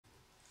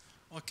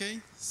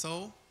Okay,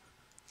 so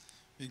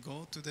we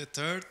go to the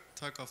third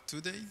talk of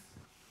today.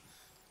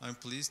 I'm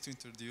pleased to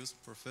introduce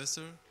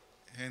Professor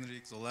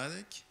Henryk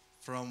Żołądek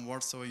from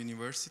Warsaw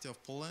University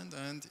of Poland,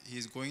 and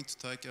he's going to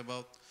talk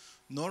about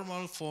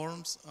normal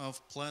forms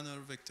of planar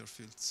vector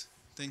fields.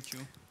 Thank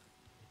you.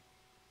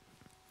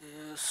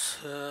 Yes,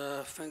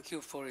 thank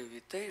you for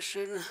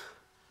invitation.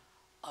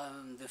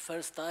 I'm the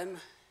first time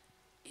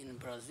in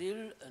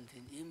Brazil and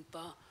in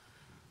IMPA,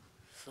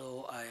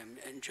 so I am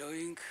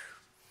enjoying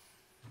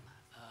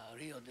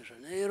Rio de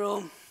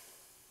Janeiro,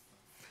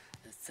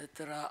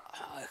 etc.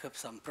 I have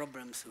some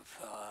problems with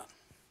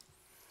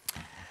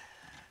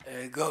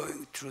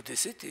going through the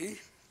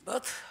city,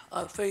 but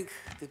I think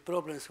the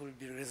problems will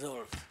be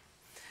resolved.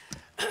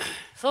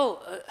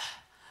 So,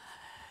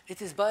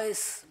 it is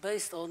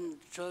based on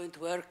joint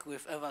work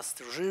with Eva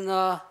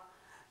Strużyna.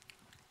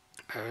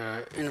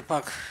 In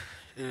fact,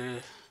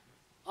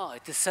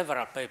 it is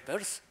several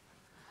papers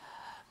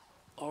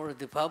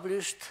already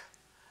published.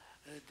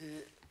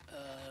 The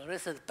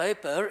recent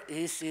paper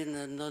is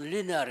in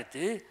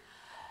nonlinearity,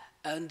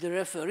 and the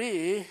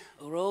referee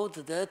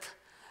wrote that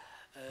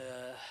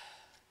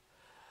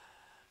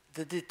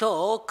he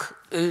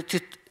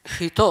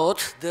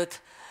thought that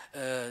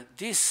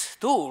these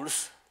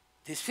tools,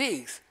 these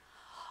things,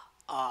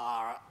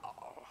 are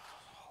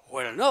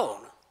well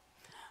known,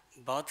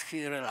 but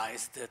he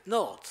realized that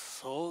not.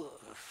 So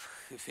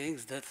he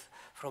thinks that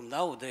from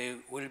now they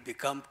will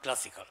become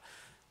classical.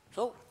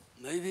 So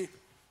maybe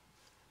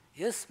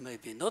yes,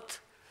 maybe not.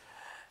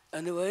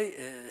 Anyway,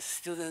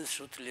 students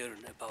should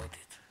learn about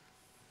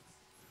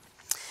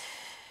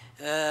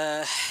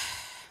it.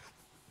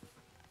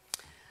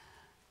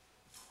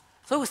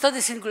 So we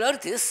study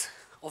singularities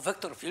of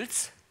vector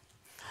fields,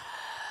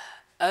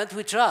 and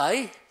we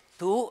try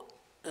to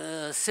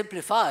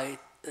simplify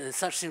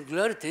such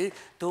singularity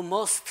to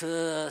most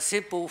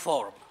simple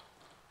form.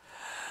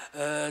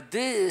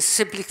 The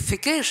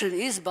simplification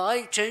is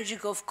by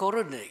changing of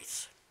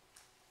coordinates.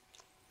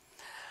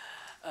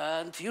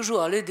 And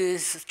usually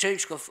this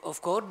change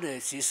of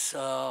coordinates is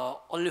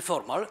only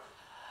formal.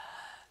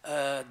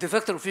 The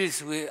vector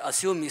fields we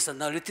assume is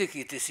analytic,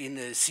 it is in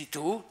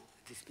C2,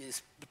 this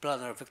means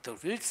planar vector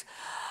fields.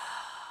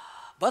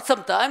 But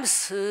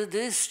sometimes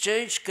this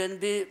change can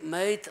be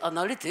made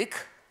analytic.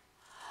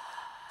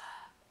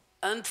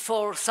 And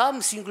for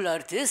some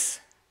singularities,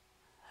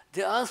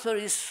 the answer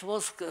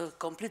was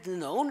completely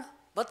known,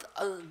 but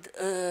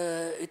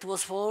it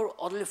was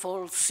only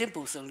for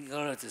simple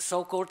singularities,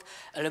 so-called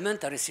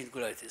elementary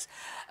singularities.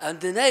 And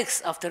the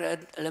next, after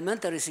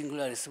elementary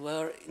singularities,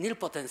 were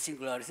nilpotent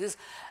singularities,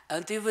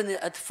 and even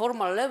at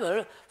formal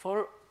level,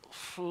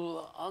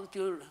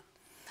 until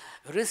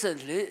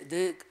recently,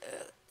 the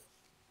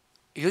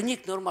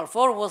unique normal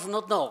form was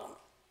not known.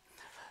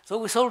 So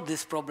we solved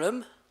this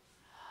problem.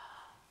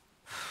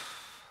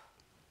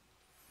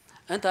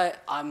 And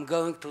I'm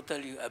going to tell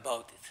you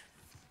about it.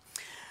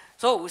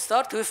 So we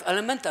start with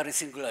elementary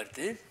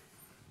singularity.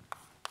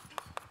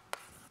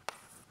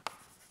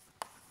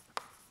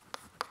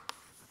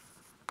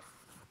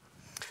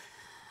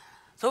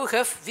 So we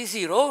have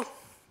V0.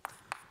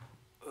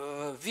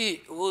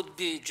 V would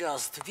be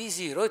just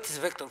V0, it is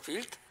vector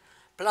field,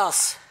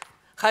 plus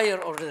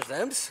higher order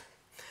terms,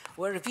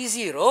 where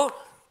V0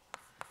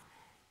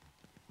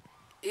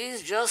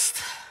 is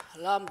just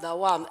lambda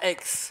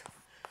 1x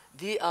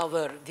d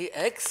over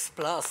dx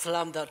plus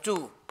lambda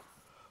 2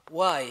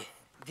 y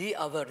d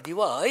over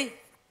dy,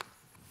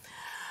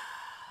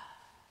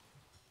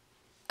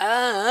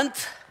 and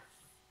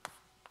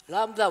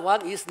lambda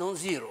 1 is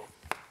non-zero.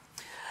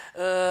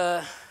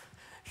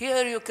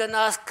 Here you can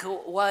ask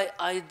why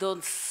I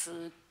don't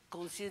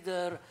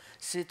consider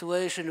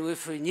situation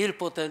with a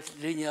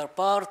nilpotent linear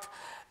part,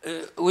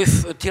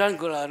 with a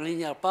triangular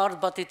linear part,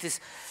 but it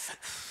is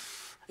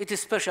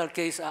special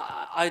case.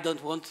 I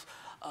don't want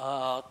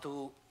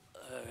to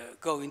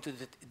go into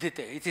the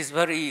detail. It is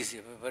very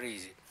easy, very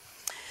easy.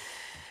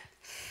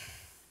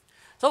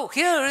 So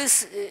here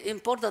is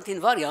important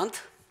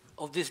invariant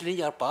of this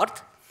linear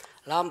part.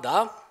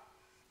 Lambda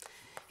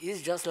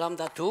is just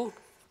lambda 2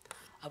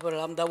 over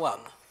lambda 1.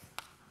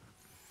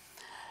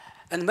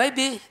 And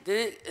maybe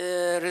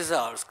the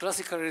results,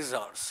 classical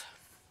results.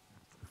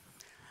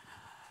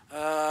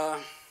 The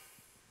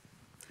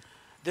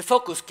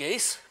focus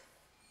case,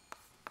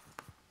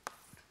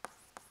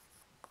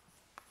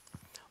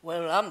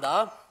 where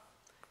lambda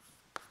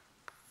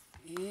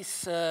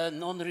is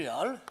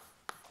non-real,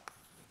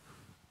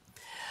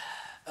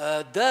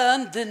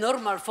 then the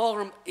normal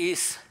form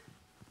is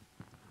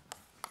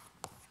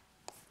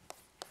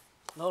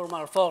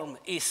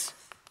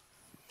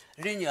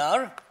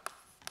linear.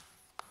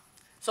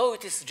 So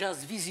it is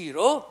just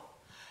V0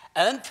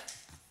 and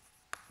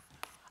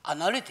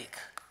analytic.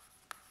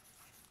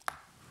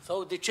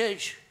 So the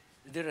change,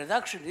 the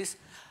reduction is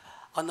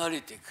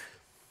analytic.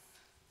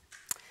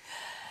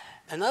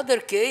 Another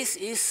case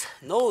is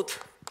note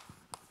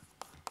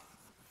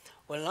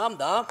when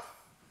lambda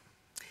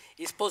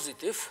is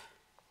positive,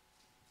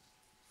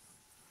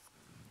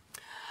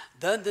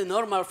 then the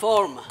normal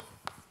form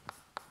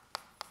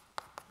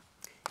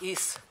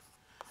is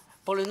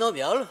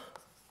polynomial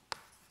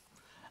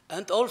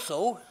and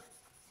also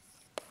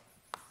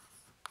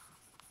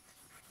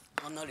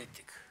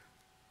analytic.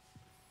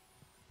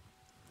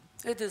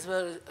 It is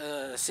very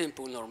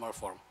simple normal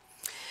form.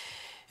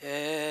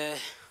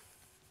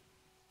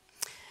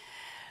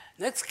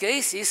 Next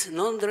case is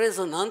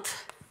non-resonant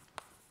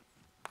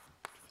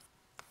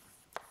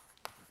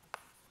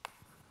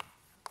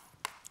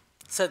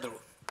saddle.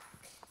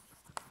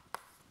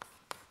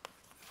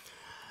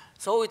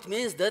 So it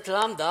means that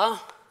lambda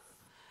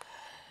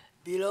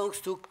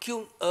belongs to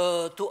Q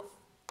to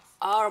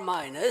R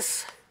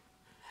minus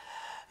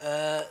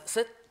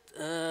set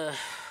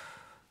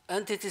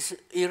and it is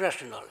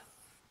irrational.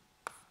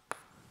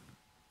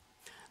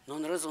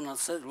 Non-resonant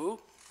set rule.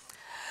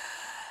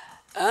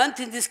 And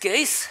in this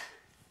case,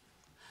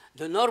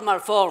 the normal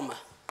form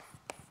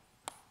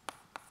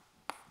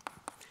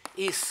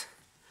is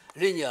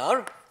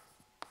linear,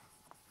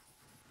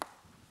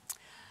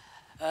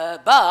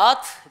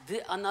 but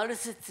the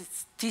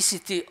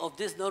analyticity of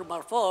this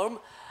normal form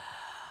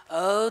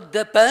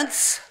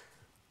depends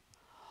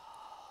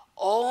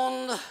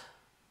on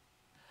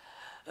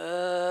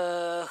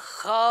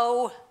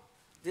how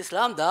this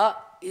lambda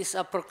is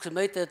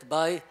approximated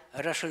by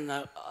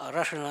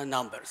rational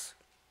numbers.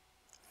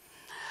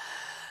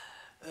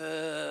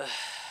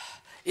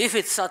 If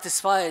it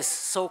satisfies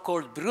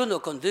so-called Bruno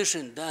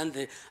condition, then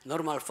the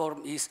normal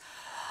form is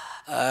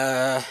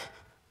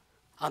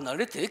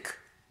analytic.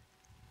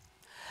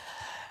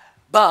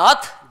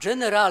 But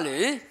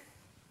generally,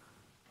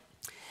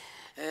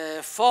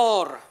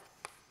 for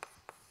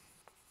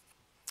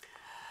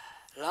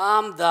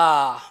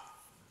lambda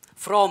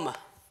from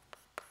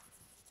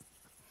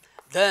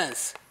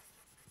dense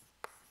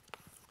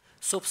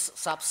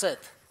subset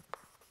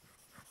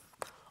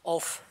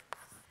of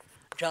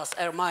just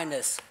R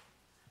minus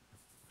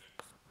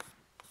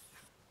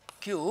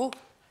Q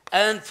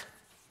and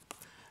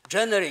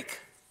generic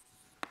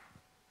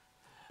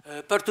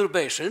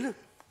perturbation.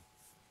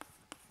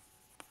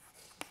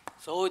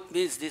 So it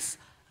means these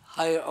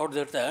higher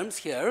order terms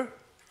here.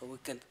 So we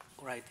can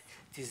write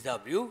this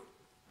W.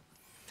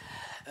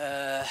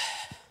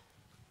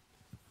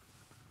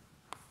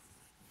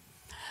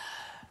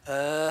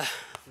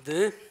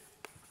 The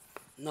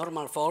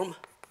normal form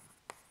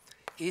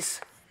is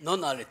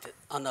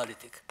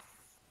non-analytic.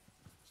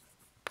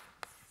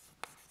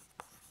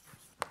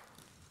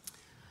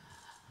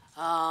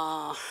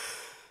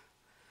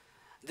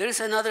 There is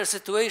another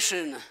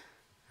situation.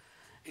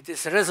 It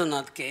is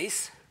resonant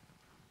case,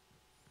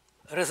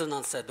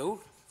 resonant saddle.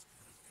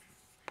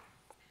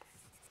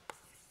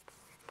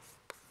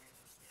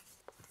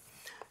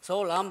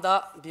 So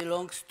lambda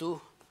belongs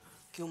to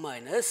Q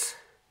minus.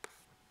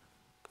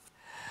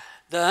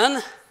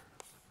 Then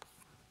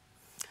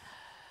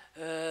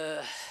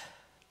the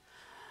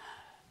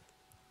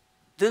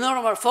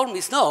normal form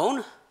is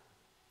known.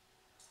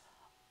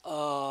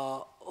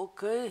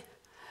 Okay.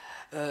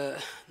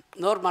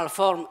 Normal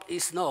form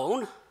is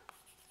known,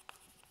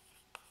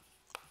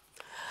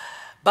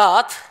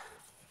 but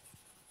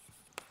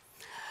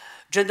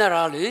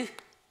generally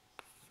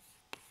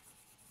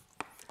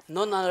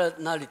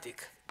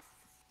non-analytic.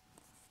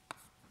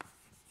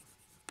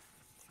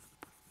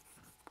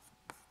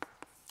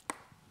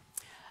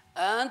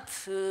 And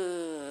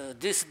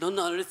this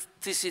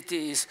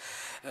non-analyticity is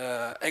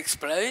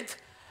explained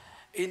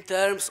in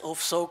terms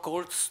of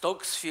so-called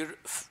stock sphere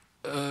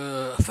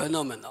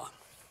phenomena.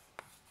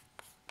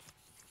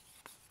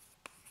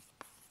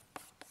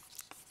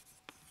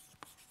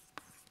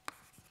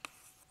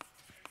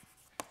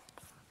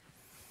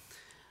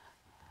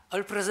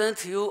 I'll present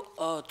to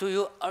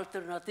you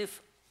alternative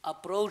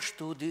approach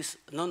to this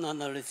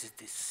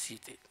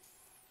non-analyticity.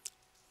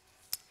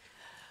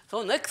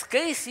 So next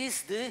case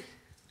is the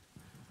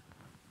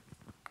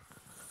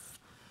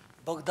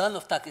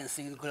Bogdanov-Taken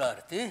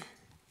singularity.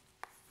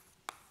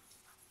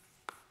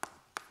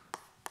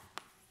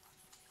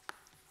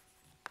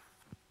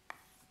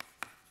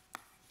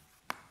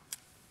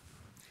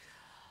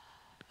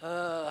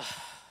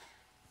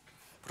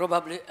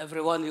 Probably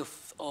every one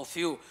of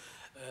you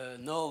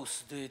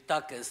knows the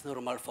Taken's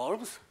normal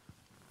forms.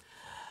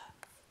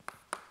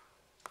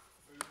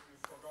 You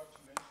forgot to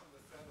mention the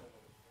saddle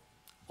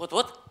nodes. What? The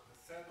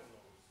saddle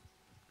nodes.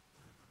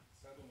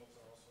 Saddle nodes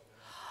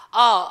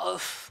are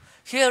also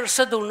here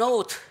saddle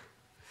node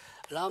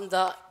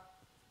lambda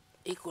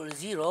equals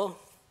 0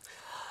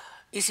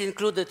 is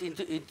included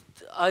into it.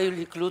 I will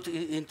include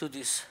into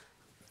this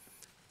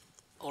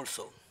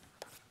also.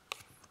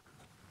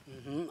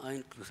 I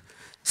include.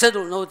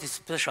 Saddle node is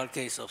special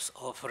case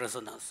of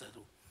resonance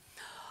saddle.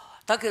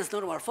 Taken's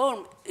normal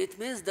form, it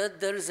means that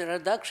there is a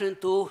reduction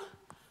to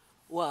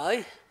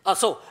y.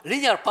 So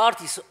linear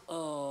part is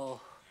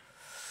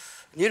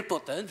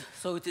nilpotent,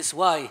 so it is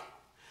y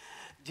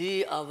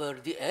d over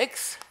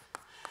dx.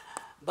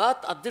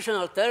 But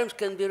additional terms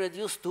can be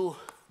reduced to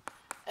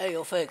a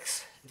of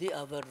x d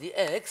over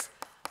dx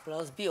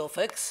plus b of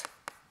x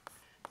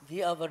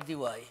d over dy.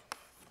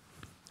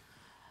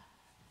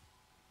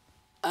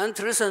 And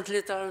recently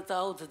it turned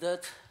out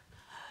that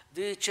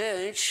the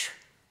change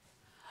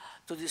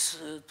to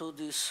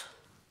this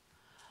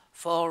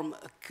form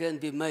can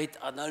be made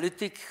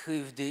analytic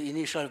if the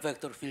initial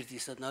vector field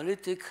is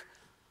analytic.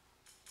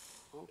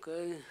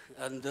 Okay,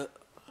 and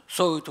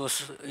so it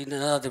was in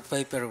another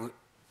paper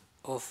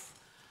of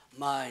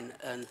mine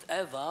and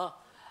Eva,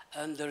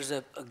 and there's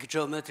a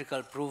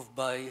geometrical proof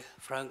by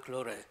Frank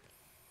Loret.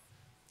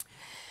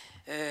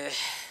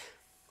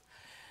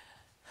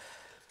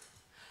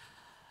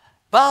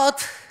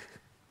 But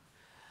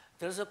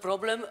there's a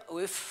problem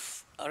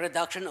with a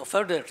reduction of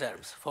further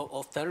terms,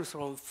 of terms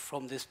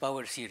from this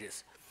power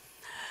series.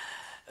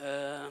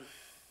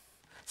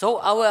 So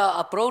our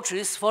approach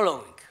is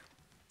following.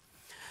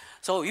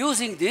 So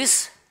using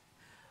this,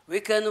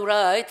 we can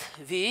write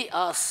V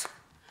as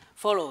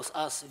follows,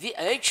 as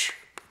VH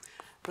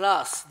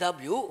plus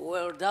W,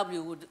 where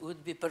W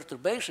would be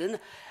perturbation,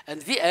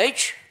 and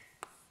VH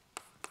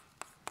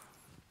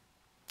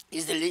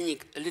is the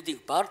leading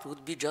part,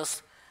 would be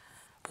just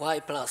Y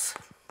plus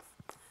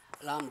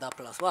lambda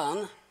plus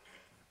 1,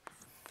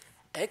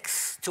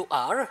 X to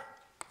R,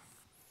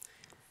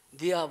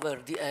 d over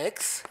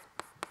dx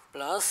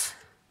plus,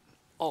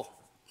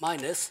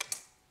 minus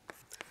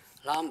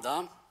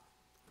lambda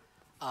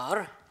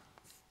R,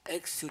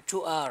 X to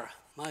 2R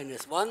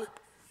minus 1,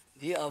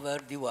 d over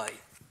dy.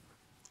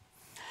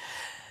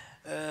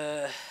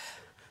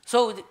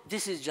 So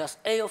this is just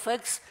A of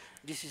x,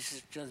 this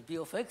is just B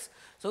of x.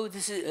 So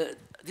this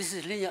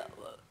is linear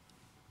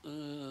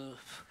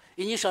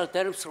initial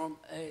terms from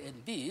A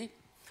and B.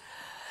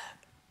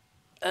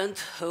 And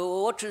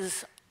what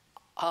is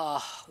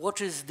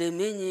the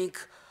meaning?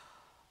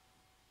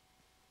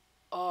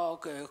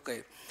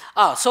 Okay.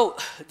 So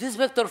this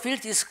vector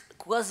field is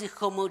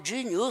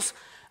quasi-homogeneous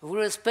with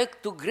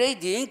respect to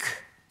grading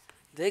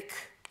dec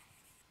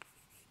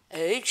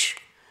h,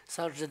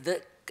 such that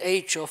dec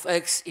h of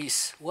x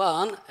is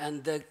 1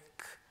 and the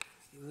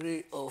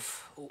degree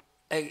of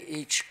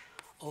h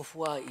of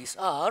y is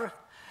r.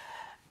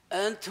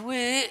 And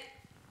we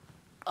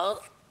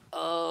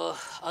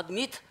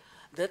admit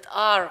that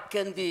r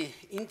can be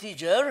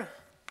integer,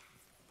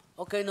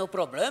 okay, no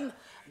problem,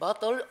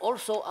 but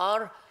also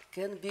r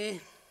can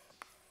be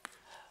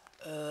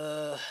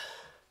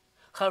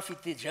half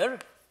integer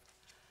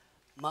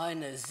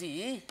minus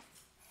z,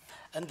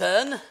 and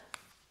then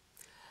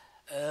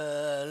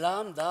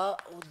lambda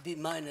would be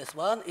minus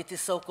 1. It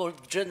is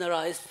so-called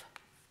generalized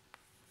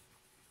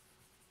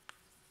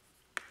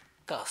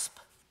cusp.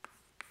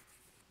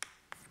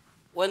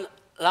 When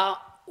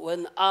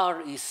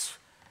r is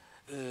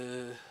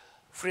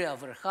 3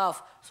 over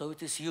half, so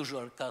it is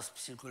usual cusp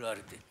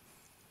singularity.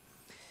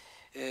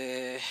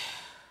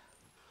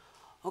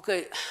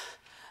 Okay,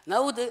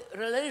 now the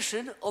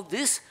relation of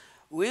this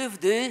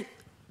with the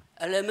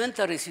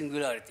elementary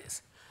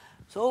singularities.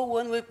 So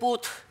when we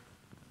put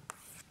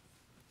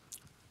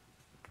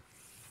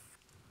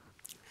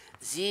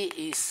z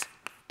is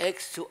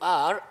x to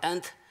r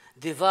and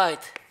divide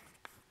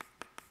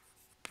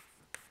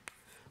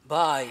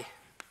by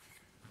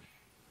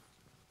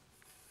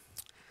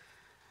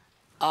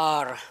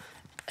r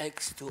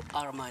x to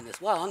r minus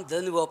 1,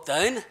 then we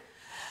obtain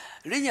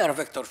linear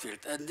vector field.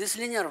 And this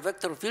linear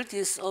vector field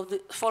is of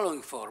the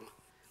following form: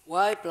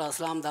 y plus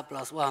lambda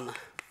plus 1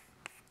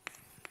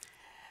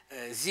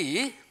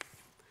 z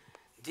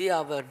d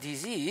over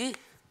dz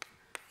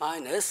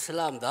minus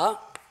lambda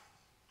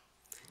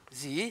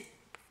z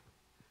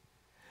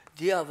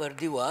d over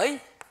dy.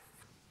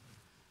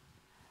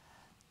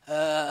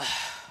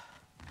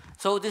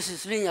 So this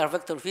is linear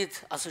vector field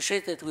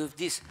associated with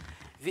this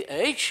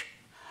VH,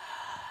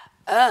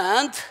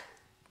 and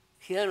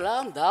here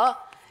lambda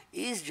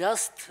is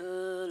just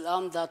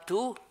lambda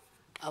 2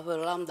 over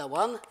lambda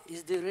 1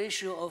 is the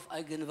ratio of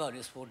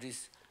eigenvalues for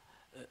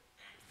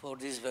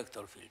this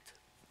vector field.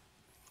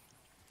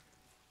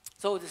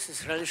 So this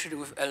is relation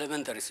with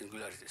elementary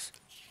singularities.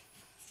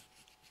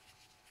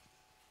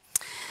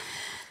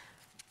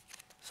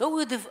 So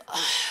with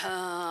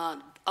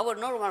our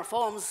normal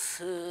forms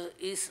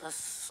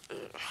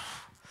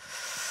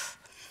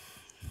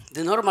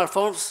the normal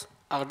forms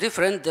are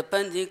different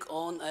depending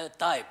on a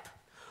type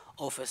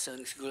of a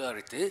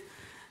singularity.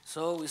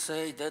 So we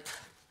say that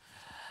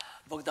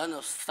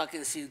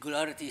Bogdanov-Staken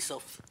singularity is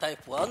of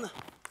type 1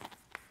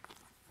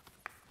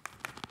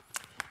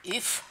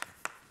 if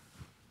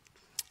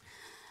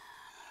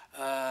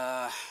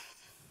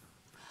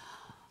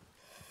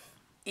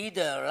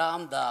either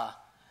lambda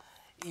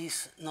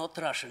is not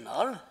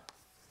rational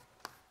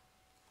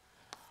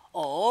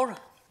or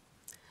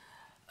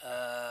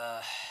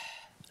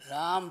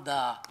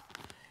lambda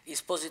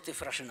is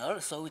positive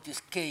rational, so it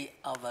is k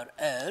over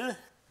L.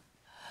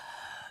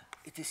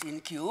 It is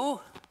in Q.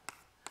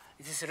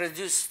 It is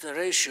reduced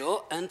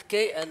ratio, and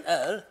k and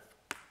L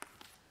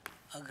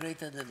are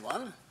greater than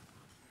 1.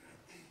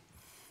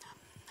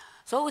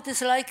 So it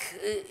is like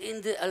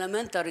in the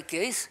elementary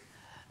case.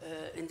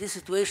 In this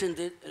situation,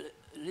 the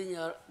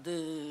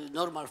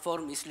normal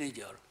form is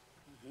linear.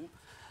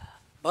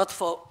 But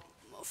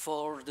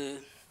for the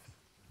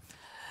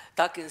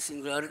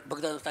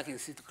Bogdanov-Takin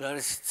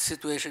singularity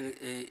situation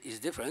is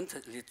different,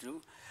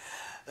 little.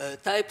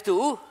 Type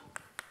 2,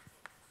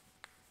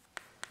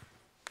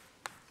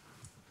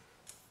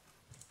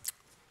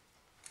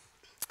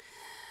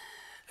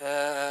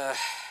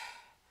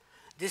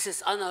 this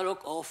is analog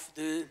of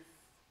the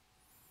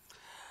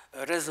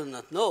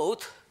resonant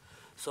node.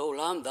 So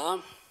lambda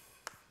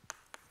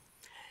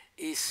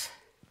is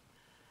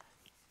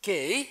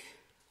k,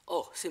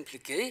 simply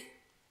k,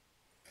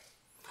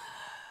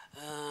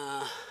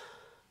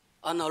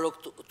 analog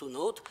to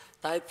node.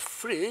 Type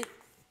 3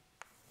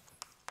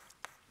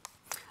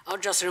 are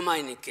just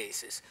remaining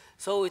cases.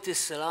 So it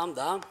is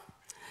lambda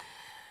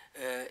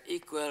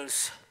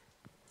equals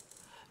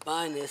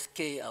minus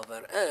k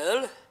over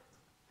L,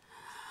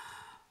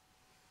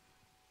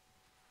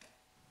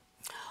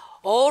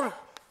 or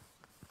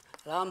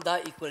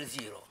lambda equals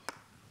 0.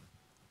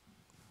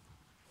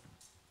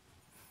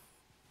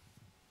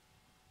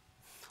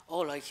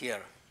 Or like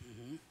here.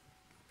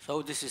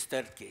 So this is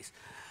third case.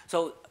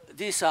 So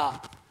these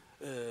are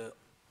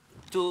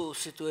two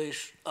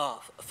situations.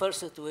 First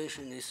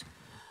situation is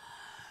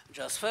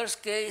just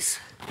first case.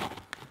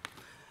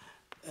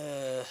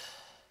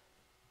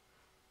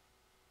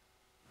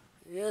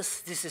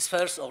 Yes, this is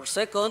first or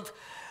second.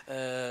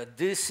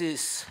 This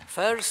is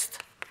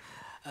first,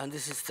 and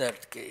this is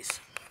third case.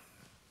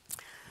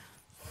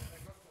 I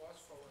got to ask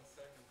for 1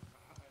 second.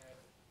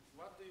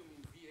 What do you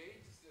mean?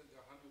 V8 is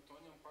the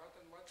Hamiltonian part,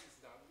 and what is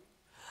W?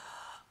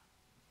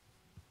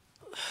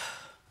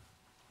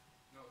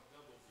 No,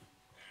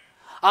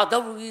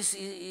 double V.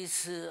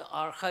 W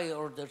are higher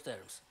order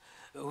terms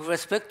with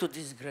respect to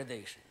this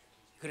grading.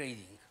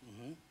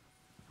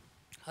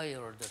 Higher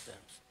order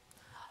terms.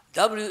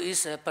 W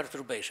is a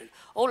perturbation.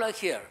 Or like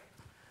here,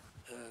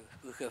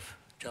 we have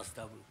just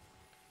W.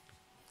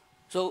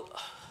 So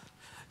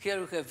here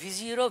we have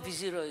V0.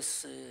 V0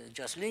 is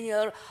just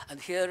linear, and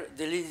here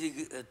the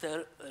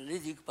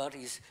leading part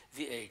is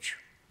VH.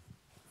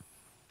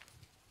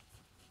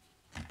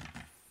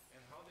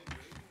 And how the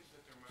grading is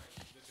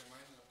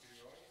determined a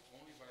priori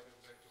only by the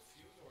vector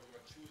field, or you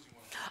are choosing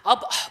one?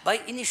 By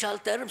initial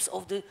terms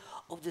of the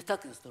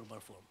Takin's normal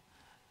form.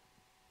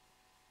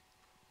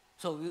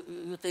 So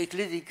you take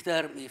leading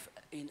term if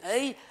in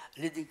A,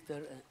 leading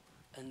term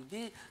and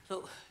B.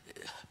 So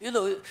you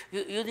know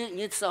you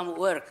need some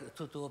work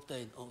to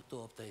obtain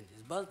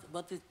this,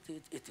 but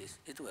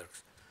it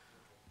works.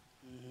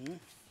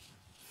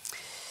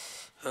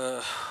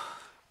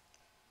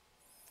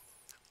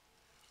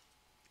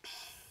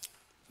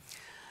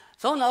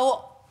 So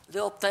now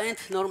the obtained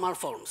normal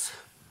forms.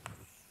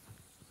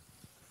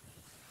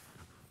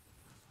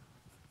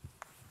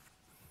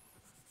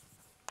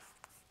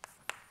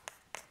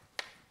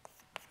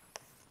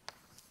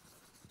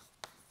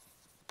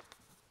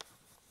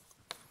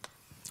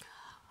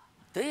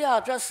 They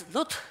are just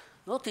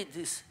not in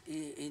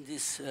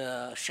this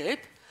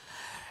shape.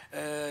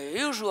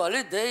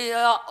 Usually they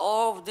are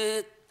of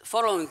the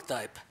following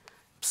type: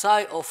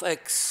 psi of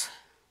x.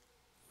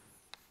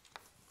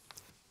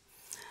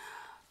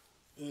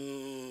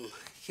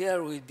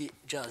 Here will be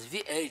just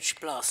VH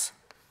plus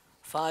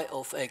phi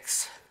of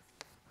x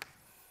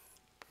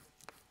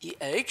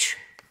EH.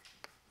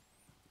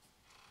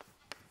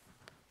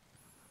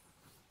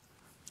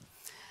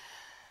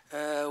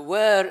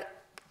 Where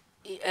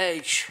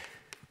EH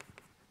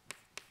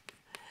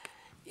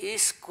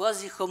is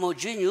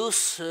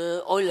quasi-homogeneous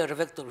Euler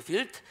vector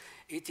field.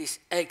 It is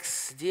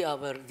x d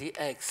over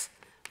dx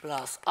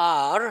plus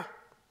r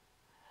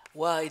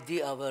y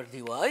d over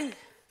dy.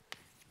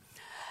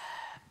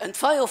 And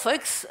phi of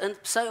x and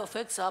psi of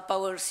x are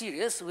power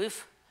series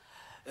with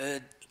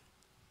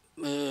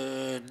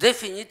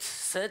definite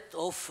set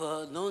of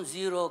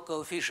non-zero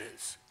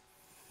coefficients.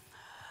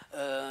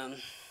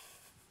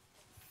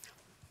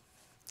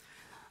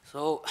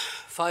 So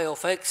phi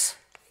of x,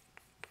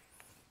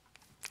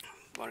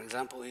 for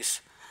example,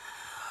 is,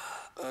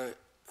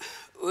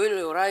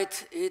 we'll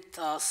write it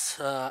as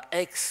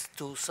x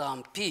to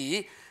some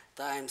p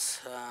times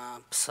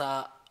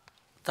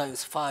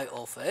times phi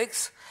of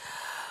x,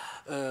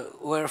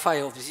 where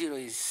phi of 0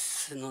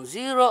 is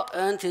non-zero,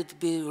 and it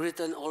be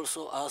written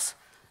also as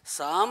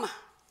sum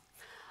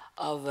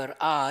over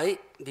I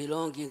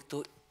belonging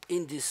to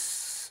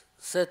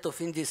set of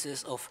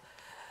indices of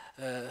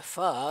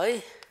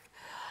phi,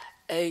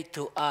 a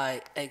to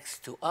I, x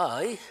to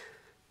I,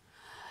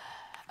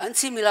 and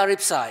similarly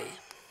psi.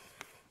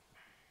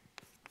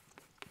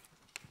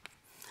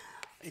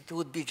 It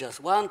would be just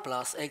 1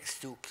 plus x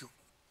to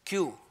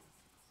q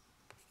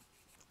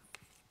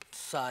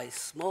psi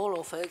small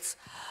of x.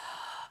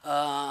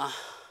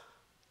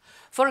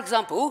 For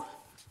example,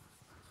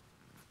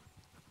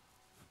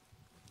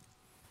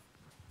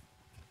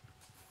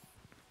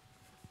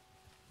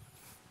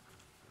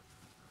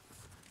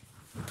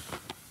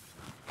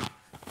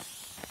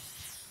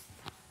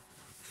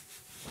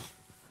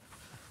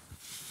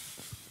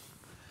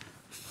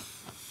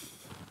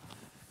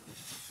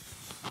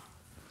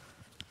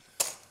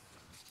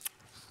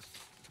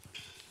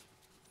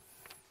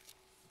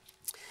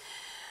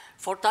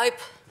 for type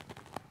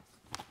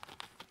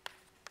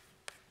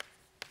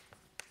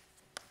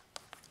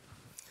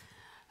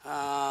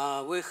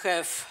we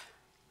have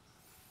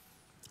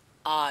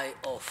I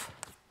of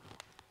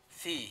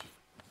phi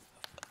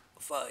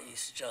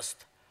is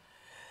just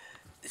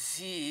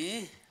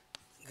z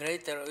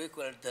greater or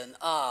equal than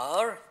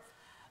r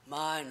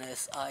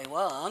minus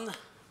I1,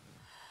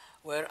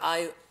 where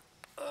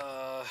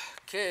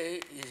k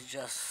is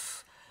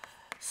just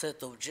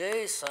set of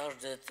j such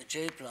that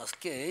j plus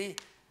k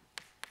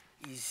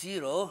is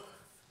 0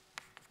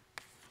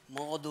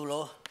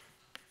 modulo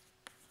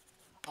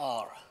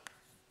r.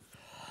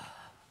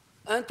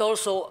 And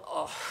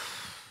also,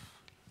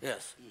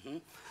 yes,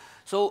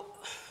 so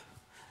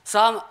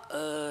some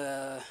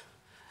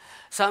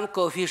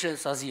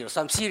coefficients are 0,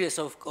 some series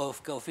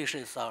of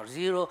coefficients are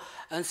 0,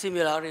 and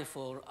similarly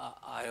for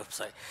I of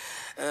psi.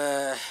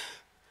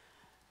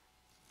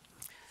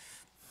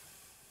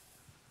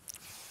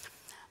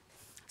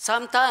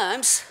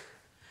 Sometimes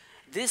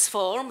this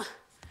form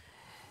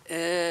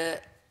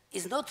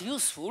is not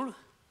useful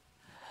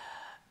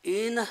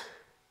in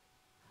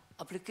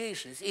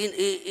applications,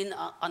 in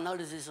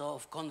analysis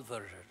of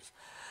convergence.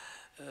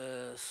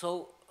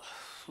 So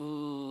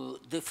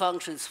the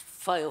functions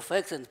phi of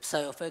x and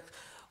psi of x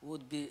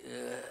would be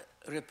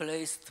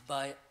replaced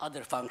by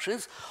other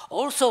functions.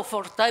 Also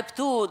for type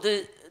 2,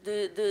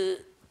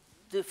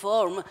 the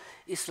form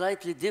is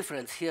slightly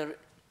different. Here,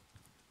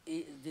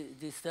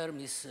 this term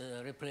is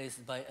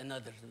replaced by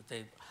another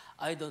table.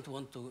 I don't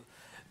want to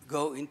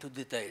go into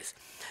details.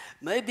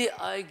 Maybe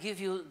I give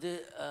you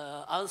the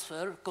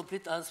answer,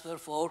 complete answer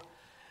for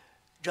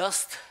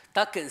just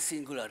Taken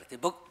singularity,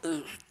 but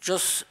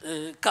just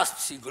cusp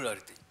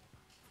singularity.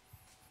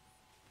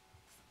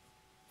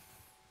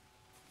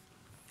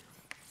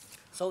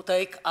 So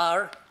take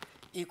R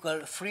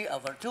equal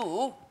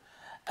 3/2,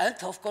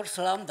 and of course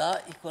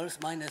lambda equals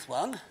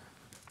 -1.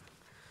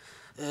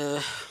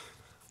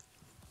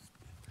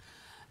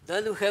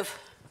 Then we have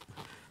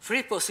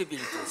three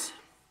possibilities.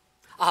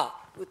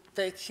 We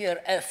take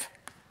here f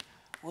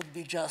would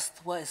be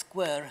just y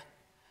squared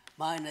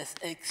minus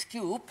x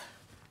cubed,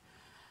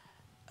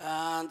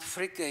 and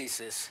three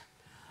cases.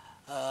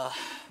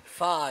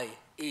 Phi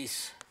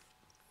is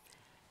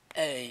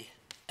a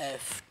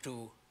f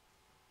to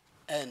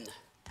n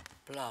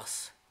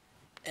plus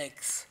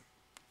x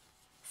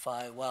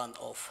phi 1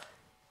 of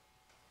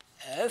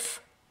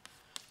f,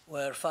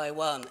 where phi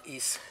 1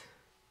 is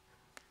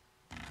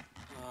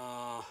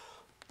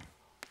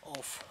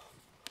of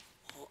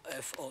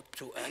f O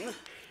to n.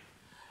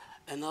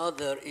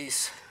 Another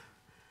is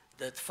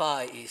that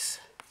phi is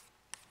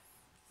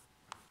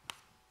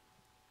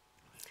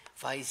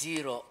phi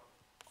 0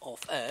 of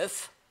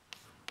f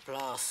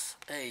plus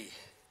a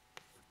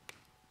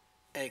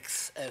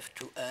x f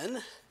to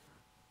n.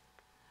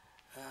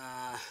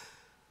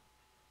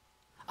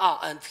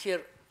 And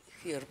here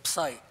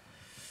psi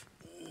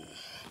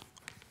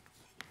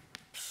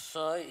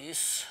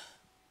is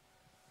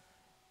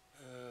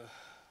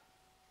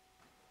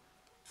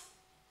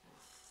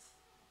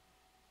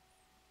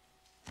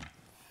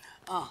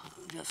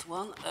just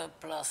one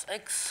plus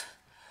x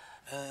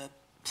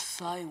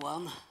psi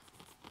 1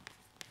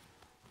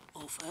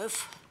 of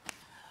f,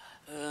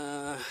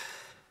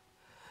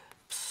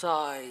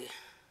 psi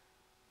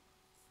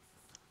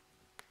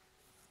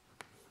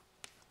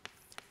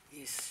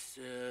is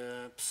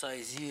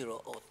psi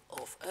 0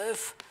 of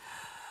f,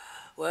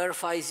 where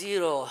phi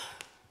 0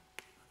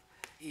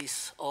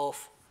 is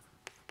of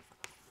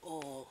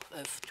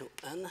f to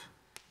n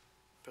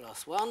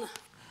plus 1.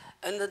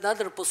 And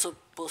another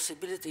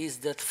possibility is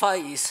that phi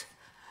is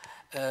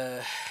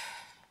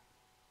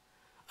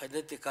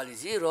identically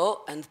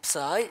 0, and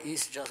psi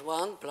is just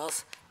 1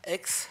 plus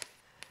x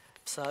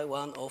psi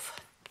 1 of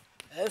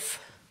f.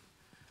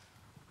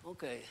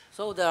 Okay,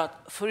 so there are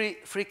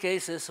three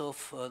cases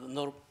of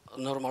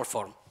normal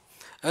form.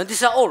 And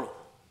these are all.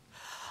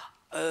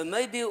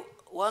 Maybe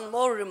one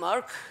more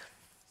remark.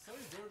 Sorry,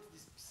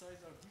 these psi's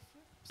are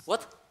different?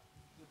 What?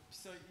 The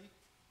psi x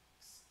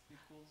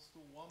equals to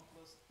 1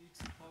 plus x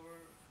power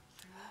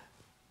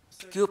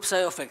cube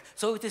psi of x.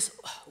 So it is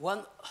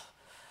one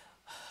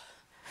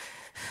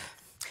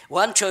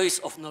choice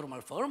of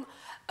normal form,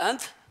 and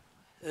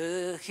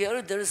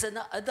here there is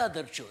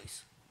another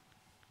choice.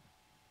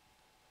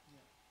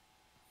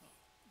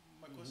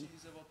 My question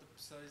is about the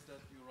psi's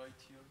that you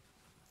write here.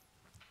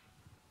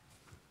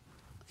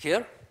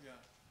 Here? Yeah.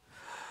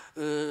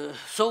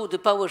 So the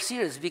power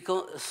series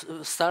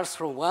starts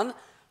from 1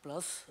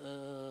 plus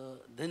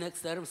the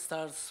next term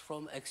starts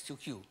from x to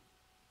q. I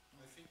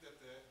think that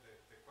the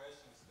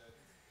question is that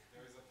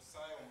there is a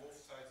psi on both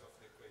sides of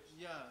the equation.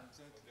 Yeah,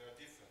 exactly. But they are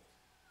different.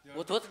 There are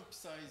What? different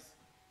psi's.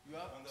 You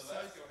have On the psi's.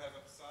 left you have a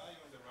psi,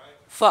 on the right.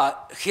 Phi,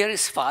 here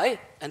is phi,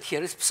 and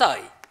here is psi.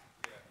 Yeah,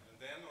 and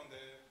then on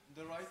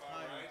the right far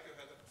hand. right you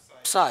have a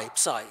psi.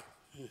 Psi.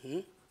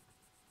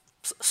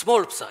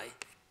 Small psi.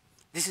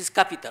 This is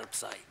capital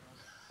psi. Yeah,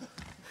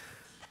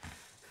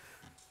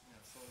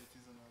 so it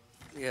is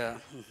another. Yeah.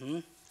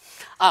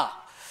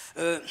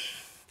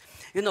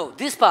 You know,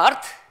 this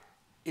part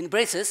in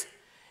braces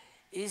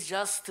is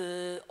just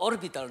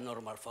orbital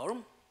normal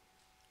form.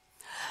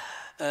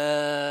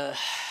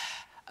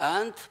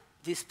 and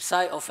this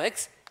psi of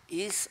x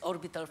is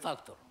orbital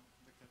factor.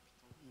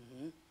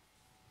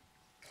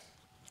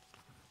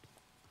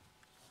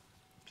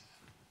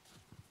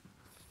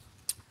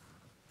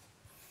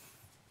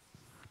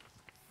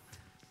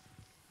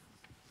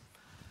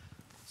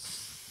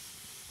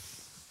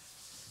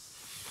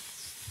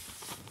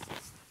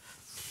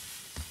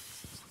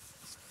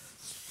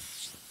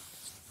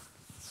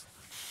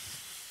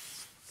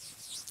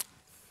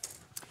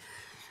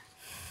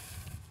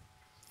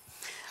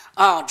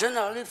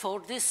 Generally,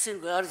 for this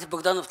singularity,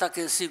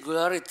 Bogdanov-Taken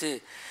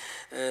singularity,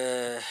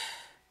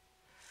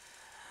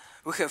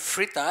 we have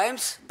 3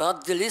 times,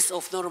 but the list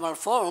of normal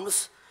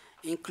forms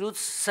includes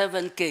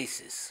 7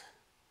 cases.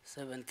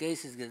 7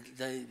 cases,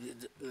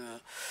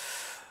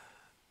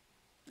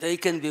 they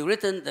can be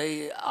written,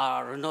 they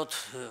are not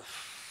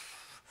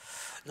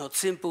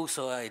simple,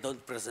 so I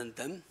don't present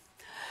them.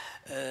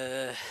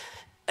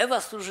 Eva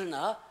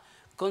Struzyna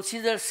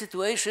considers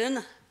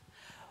situation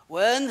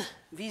when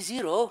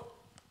V0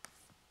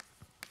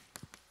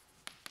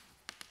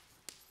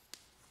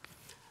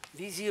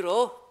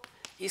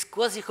 is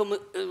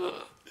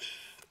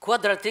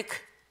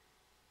quadratic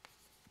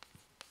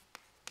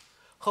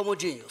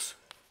homogeneous.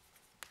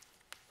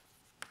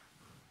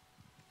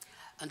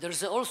 And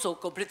there's also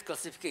complete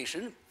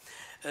classification.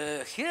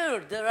 Here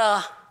there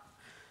are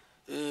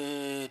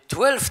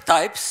 12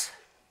 types,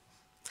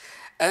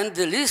 and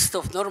the list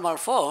of normal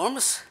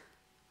forms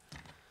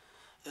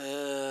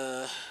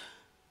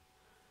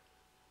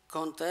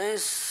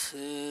contains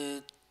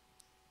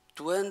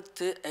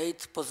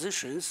 28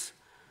 positions.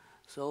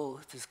 So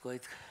it is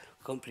quite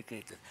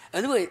complicated.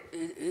 Anyway,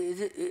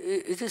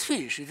 it is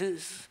finished.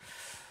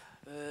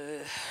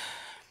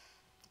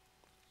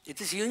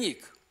 It is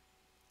unique.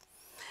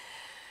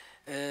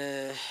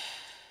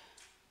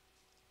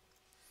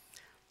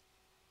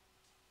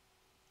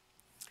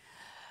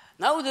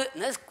 Now the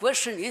next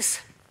question is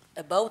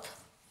about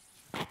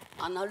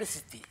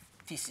analyticity.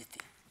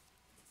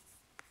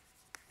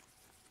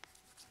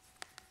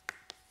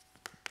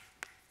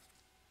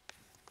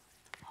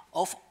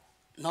 Of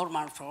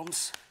normal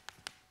forms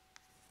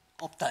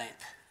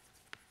obtained.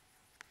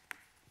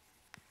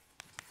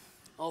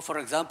 Or, for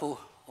example,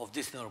 of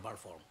this normal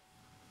form.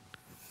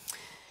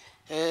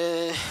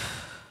 And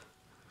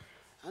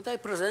I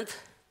present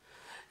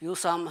you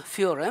some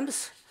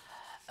theorems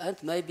and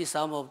maybe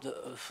some of the,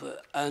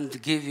 and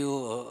give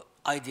you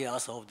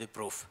ideas of the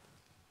proof.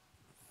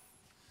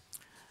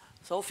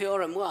 So,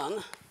 theorem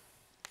 1.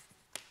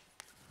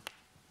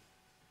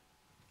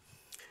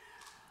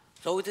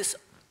 So it is,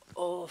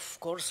 of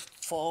course,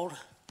 for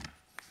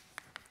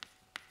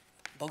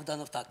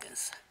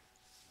Bogdanov-Takens.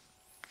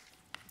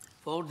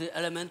 For the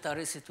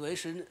elementary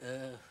situation,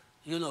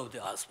 you know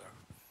the answer,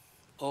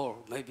 or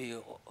maybe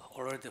you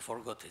already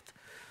forgot it.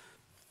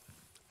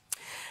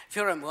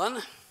 Theorem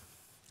 1,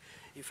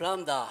 if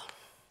lambda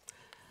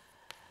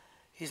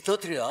is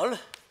not real,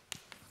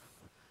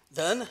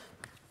 then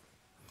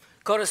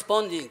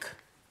corresponding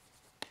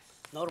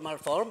normal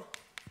form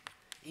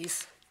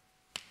is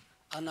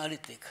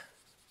analytic.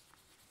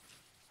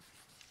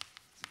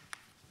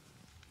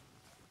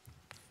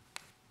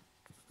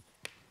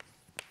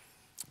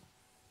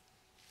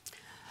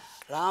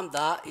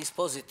 Lambda is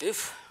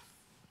positive,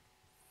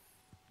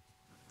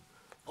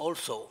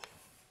 also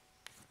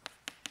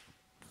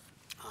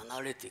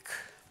analytic.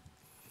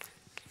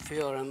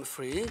 Theorem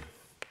 3,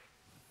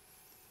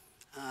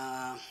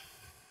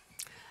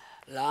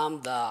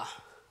 lambda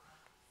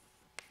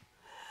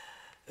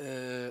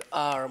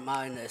r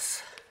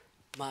minus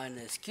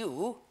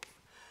q,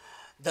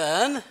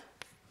 then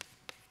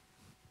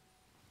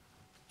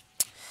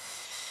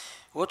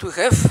what we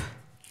have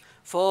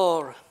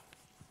for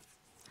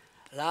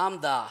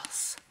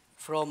lambdas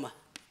from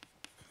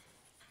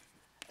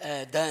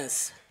a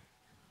dense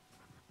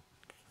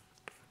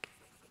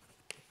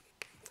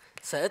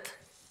set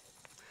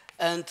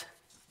and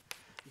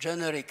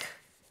generic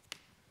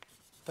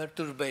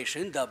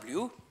perturbation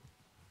W,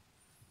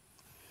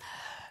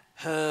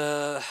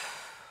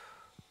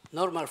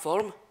 normal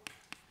form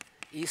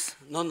is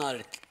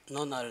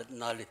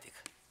non-analytic.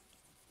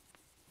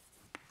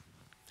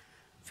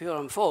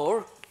 Theorem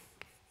 4,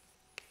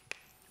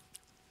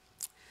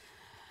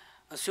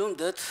 assume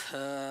that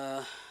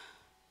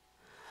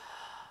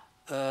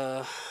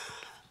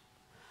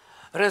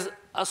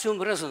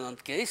assume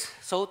resonant case,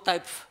 so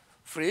type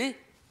 3,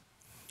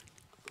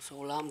 so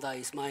lambda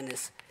is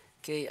minus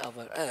k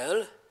over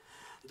L,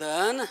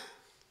 then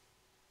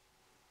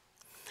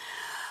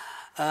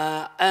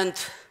and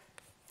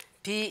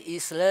p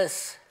is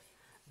less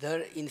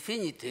than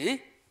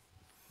infinity,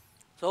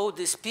 so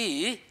this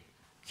p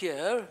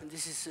here,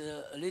 this is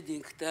a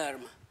leading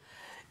term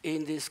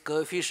in this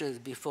coefficients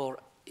before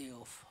E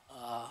of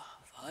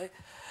phi.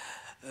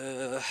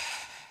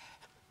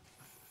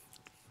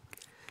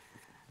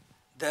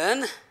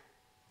 Then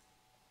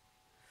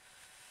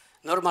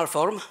normal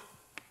form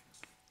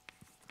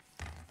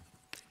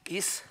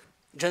is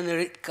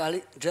generally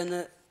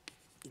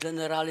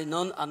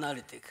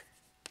non-analytic.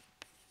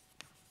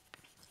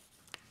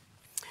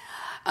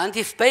 And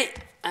if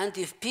and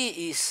if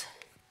P is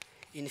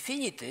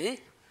infinity,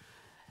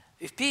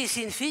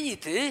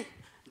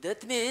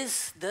 that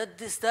means that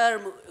this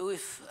term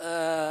with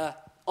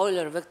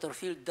Euler vector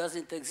field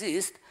doesn't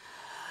exist.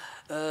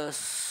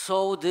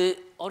 So the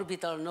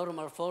orbital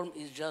normal form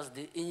is just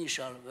the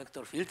initial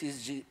vector field,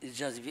 is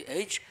just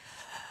VH.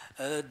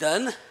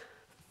 Then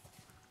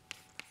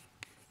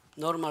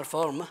normal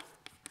form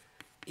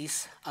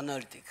is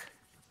analytic.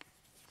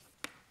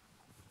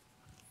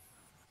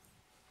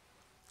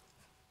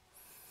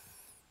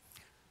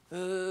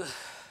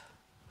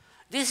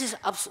 This is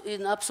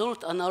in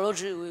absolute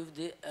analogy with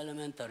the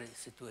elementary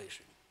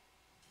situation.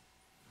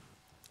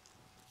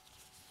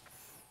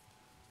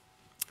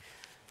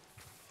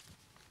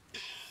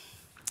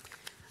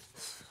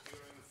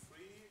 Theorem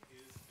 3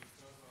 is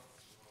because of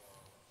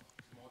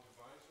small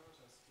divisors,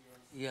 and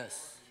theorem 4 Yes.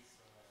 is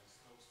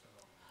Stokes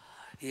phenomenon.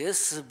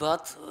 Yes,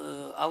 but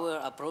our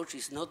approach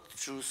is not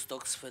through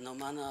Stokes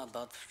phenomena,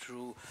 but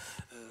through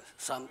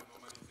some.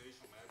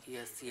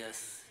 Yes.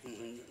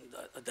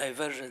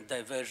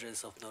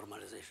 Divergence of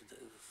normalization.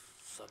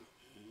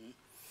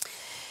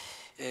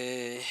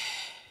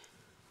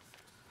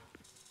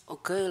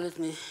 Okay, let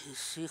me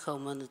see how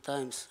many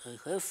times I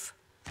have.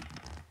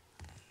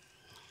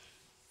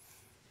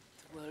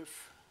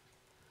 12.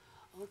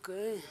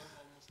 Okay.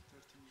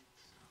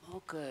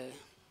 Okay.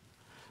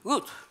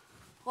 Good.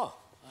 Oh,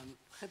 I'm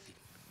happy.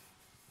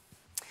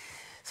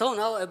 So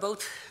now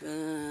about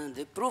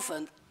the proof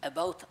and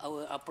about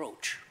our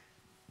approach.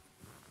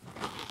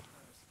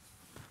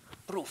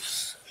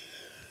 Proofs.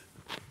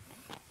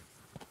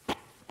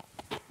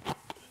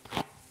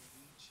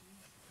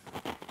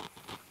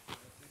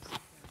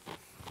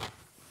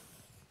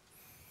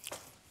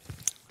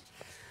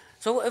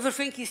 So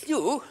everything is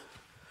new.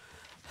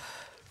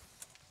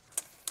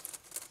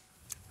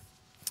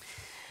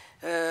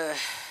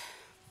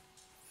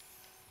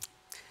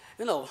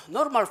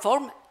 Normal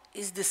form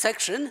is the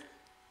section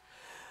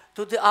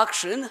to the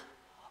action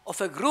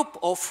of a group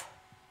of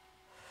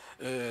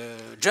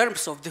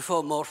germs of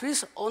deformed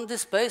morphisms on the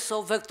space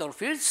of vector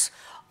fields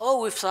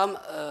or with some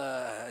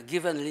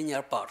given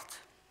linear part.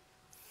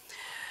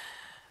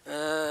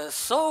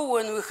 So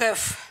when we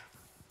have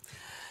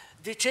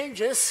the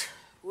changes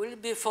will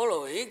be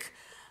following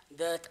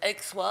that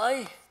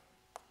xy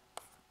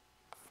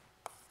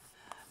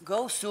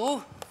goes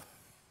to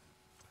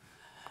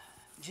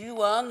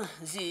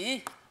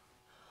G1z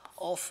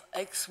of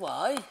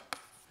xy.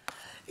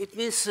 It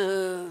means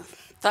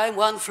time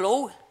one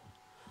flow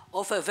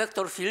of a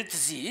vector field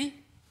z.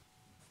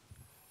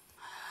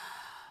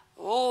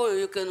 Or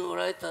you can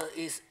write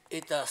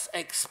it as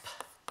exp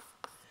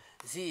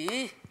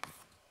z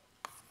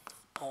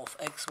of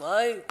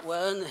xy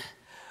when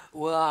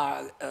we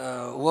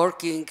are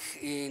working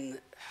in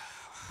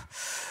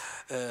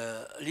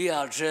Lie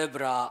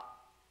algebra,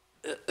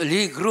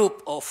 Lie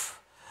group of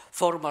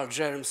formal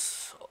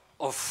germs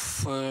of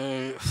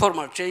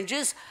formal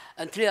changes,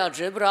 and Lie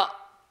algebra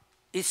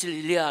is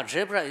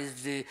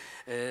the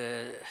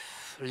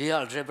Lie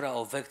algebra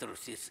of vector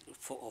fields,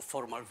 of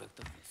formal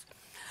vector fields.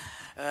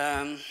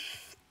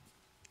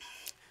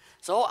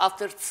 So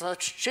after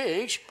such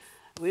change,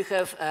 we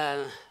have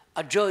an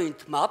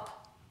adjoint map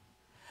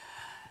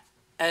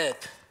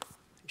at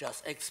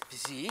just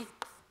xz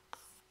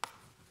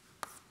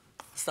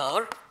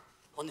star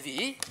on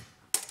V,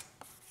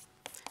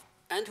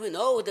 and we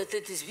know that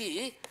it is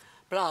V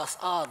plus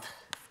add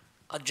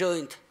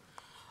adjoint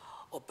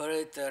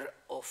operator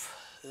of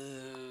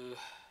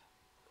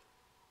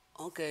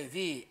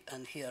V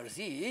and here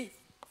Z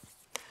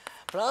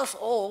plus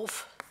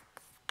of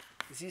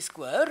Z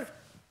square,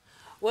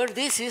 where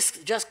this is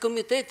just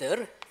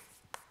commutator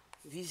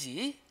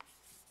Vz.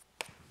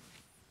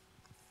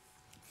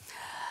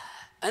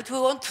 And we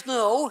want to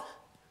know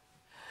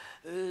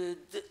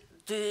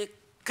the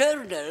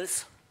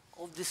kernels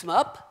of this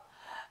map,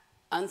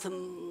 and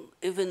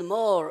even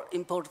more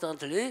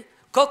importantly,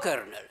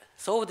 co-kernel.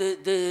 So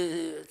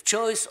the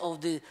choice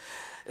of the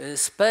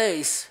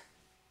space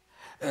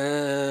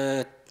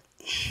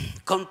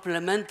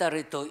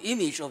complementary to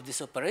image of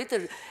this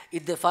operator,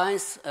 it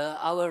defines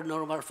our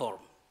normal form.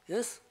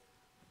 Yes?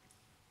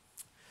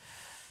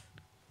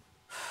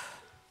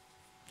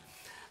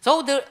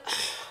 So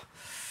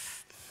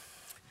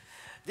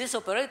this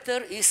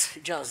operator is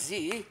just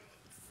Z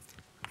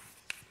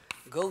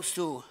goes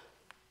to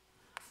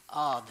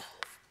add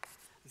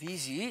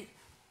Vz.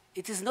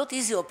 It is not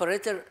easy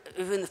operator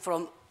even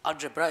from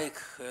algebraic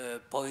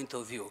point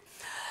of view.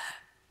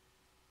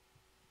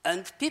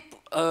 And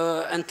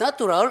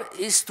natural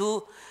is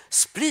to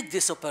split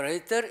this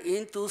operator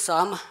into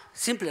some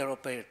simpler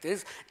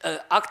operators,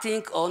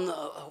 acting on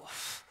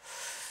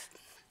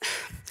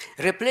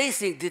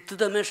replacing the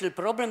two-dimensional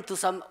problem to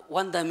some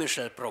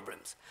one-dimensional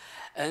problems.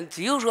 And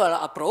the usual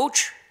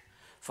approach,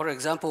 for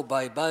example,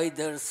 by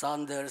Bider,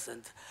 Sanders,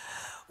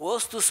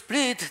 was to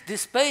split the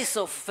space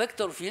of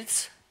vector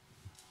fields,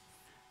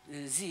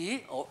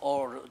 Z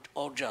or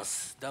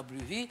just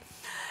WV,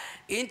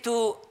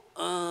 into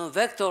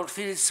vector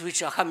fields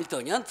which are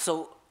Hamiltonian,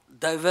 so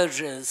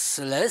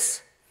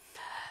divergence-less,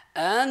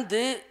 and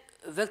the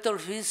vector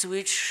fields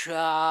which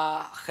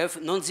have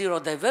non-zero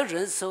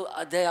divergence, so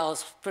they are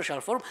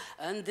special form,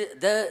 and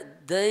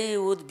they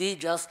would be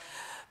just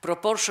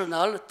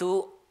proportional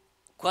to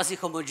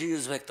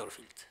quasi-homogeneous vector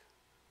field.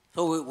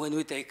 So when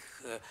we take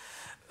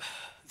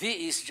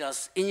V is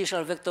just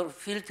initial vector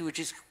field, which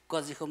is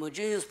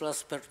quasi-homogeneous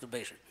plus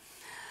perturbation.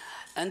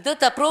 And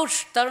that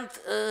approach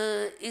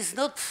is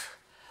not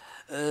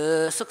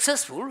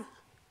successful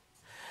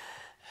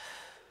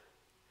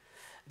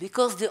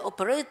because the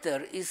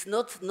operator is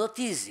not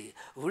easy.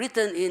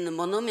 Written in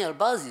monomial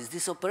basis,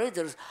 these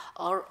operators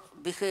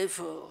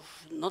behave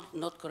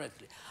not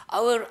correctly.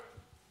 Our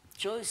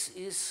choice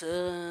is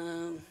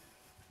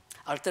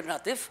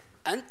alternative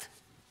and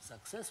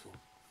successful.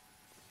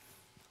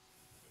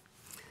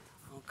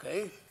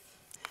 Okay.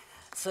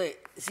 So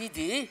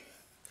ZD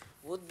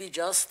would be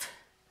just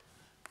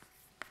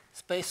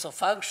space of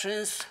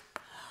functions,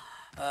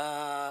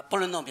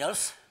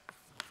 polynomials.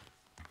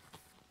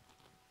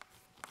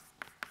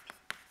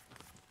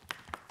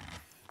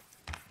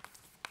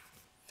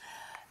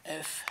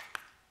 F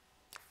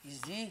is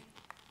D.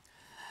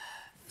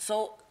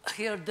 So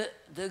here the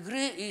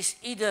degree is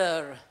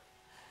either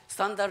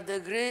standard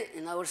degree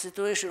in our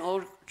situation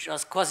or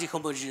just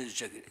quasi-homogeneous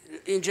degree.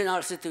 In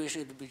general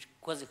situation, it would be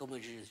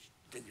quasi-homogeneous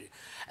degree.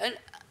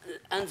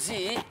 And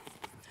Z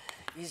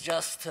is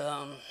just,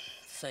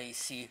 say,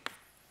 C.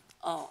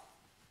 Oh,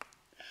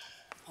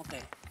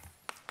 okay,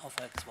 of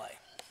xy.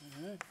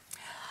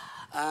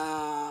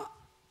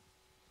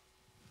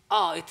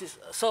 It is,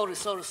 sorry,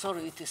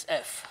 it is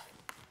F.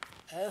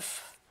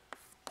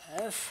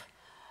 F,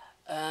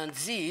 and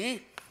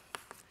Z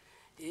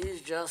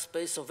is just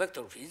space of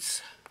vector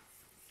fields.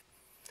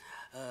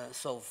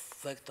 So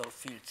vector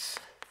fields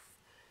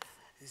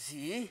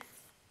Z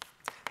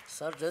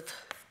such that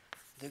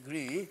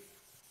degree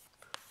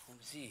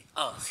of Z,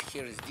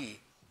 here is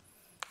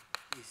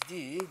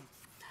D,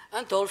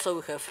 and also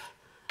we have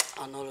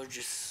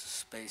analogous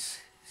space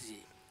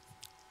Z.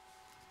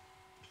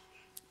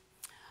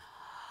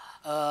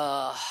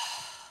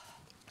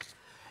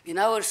 In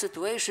our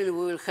situation, we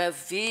will have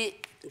V,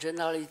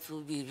 generally it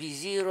will be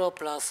V0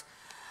 plus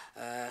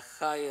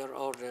higher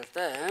order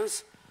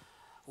terms,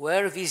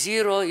 where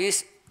V0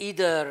 is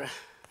either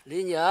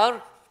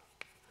linear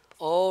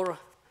or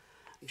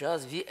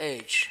just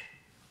VH,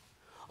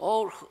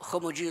 or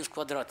homogeneous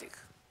quadratic.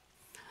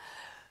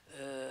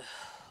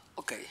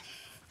 Okay.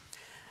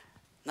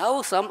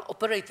 Now some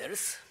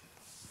operators.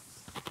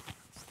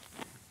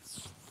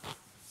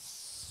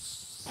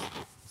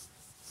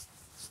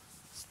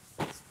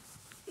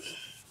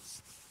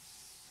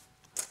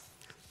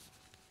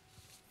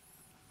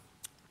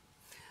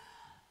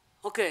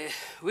 Okay,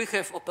 we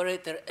have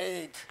operator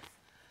 8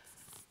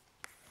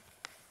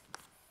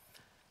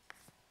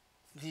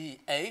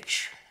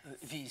 VH,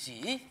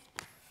 VZ,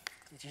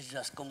 which is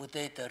just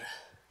commutator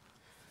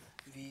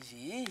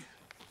VZ,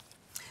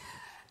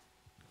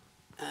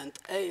 and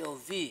A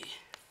of V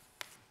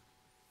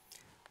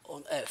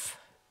on F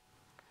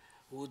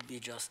would be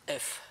just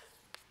F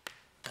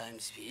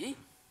times V.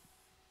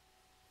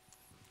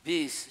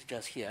 V is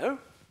just here.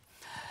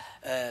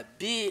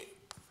 B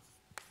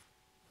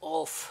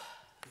of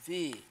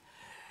V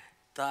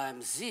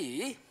times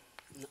Z,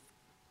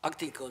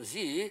 acting on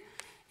Z,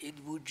 it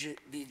would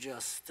be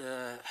just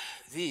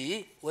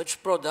V,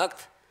 wedge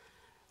product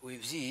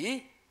with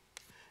Z,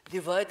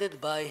 divided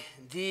by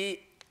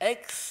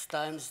dx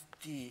times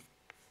dy.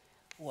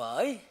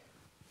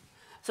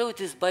 So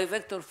it is by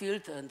vector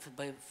field, and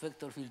by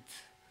vector field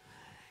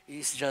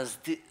is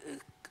just the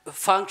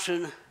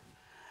function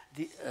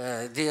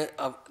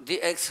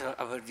dx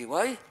over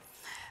dy.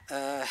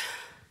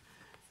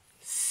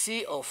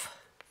 C of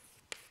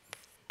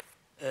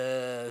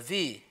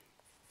V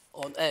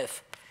on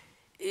F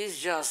is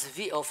just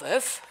V of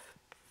F,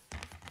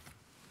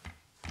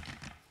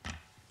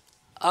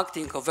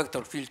 acting on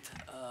vector field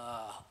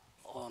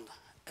on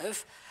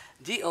F.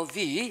 D of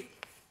V,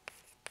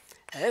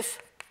 F,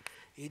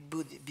 it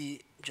would be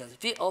just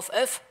V of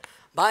F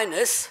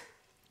minus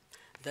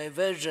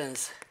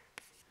divergence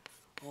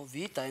of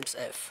V times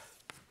F.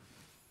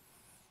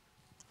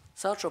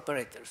 Such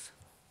operators.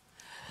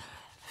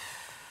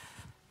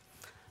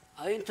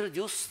 I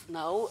introduce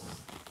now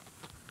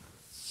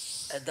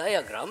a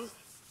diagram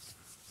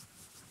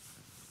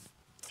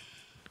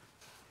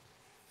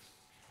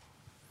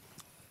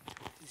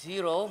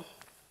zero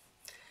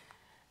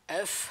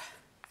F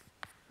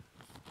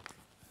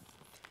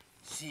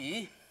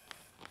Z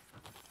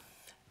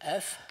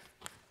F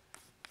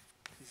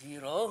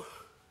 0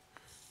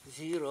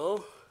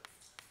 0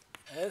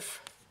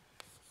 F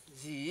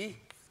Z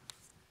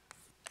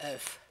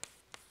F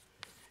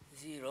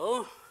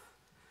 0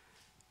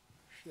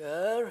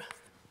 here.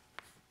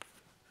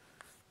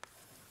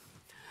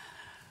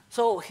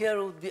 So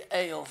here would be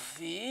A of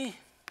V,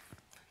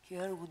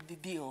 here would be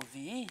B of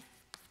V,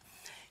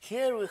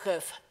 here we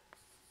have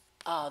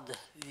add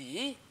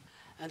V,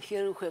 and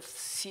here we have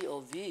C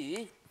of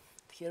V,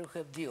 here we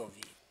have D of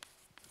V.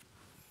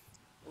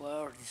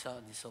 Where these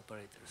are these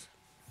operators?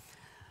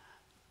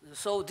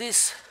 So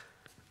this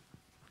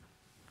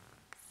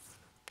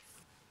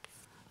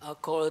are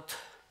called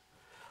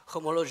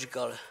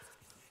homological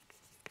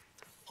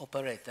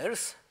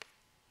operators.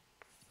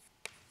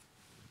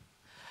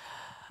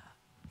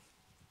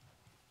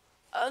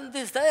 And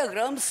these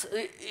diagrams,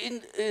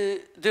 in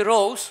the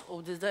rows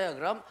of this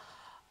diagram,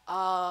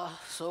 are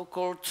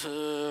so-called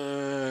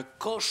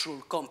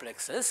Koszul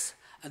complexes.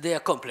 And they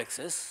are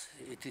complexes,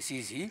 it is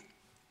easy.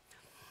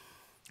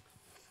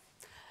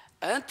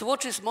 And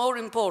what is more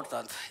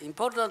important?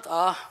 Important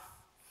are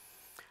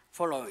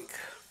following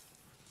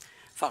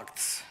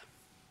facts.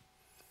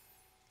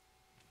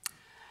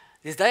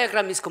 This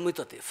diagram is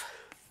commutative.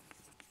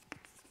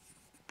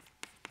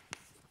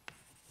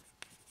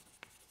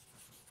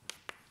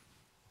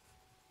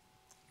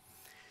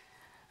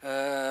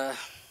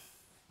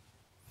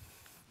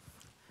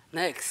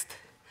 Next,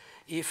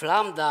 if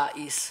lambda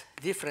is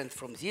different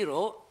from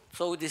 0,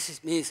 so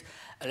this means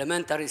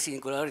elementary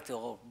singularity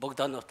or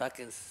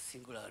Bogdanov-Takens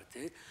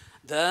singularity,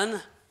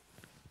 then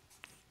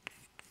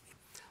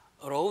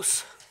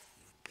rows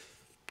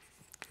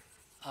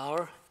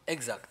are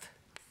exact.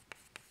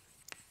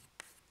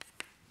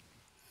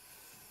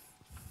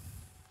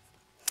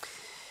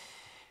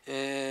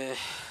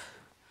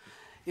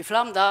 If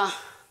lambda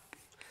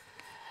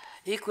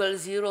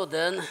equals 0,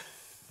 then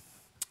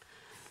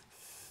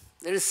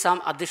there is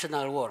some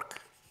additional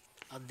work,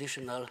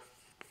 additional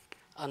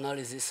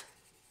analysis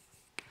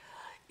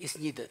is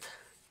needed.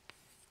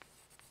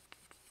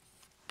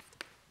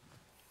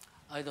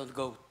 I don't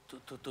go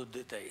to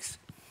details.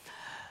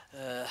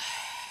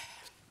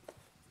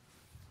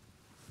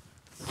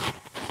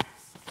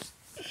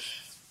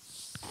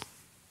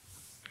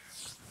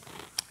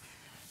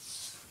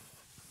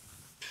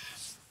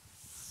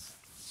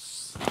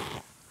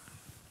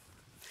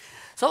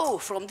 So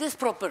from this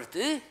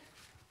property,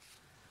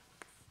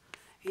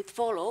 it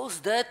follows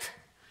that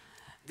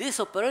this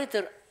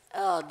operator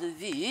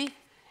V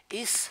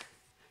is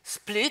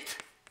split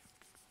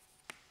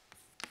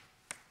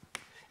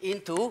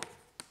into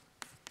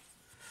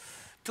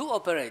two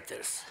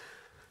operators,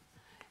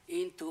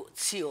 into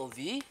C of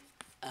V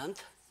and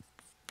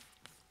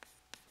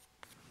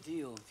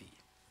D of V.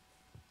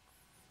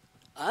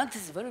 And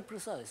it's very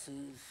precise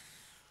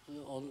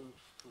on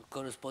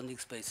corresponding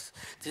spaces.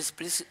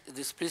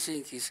 This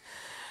splicing is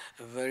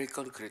very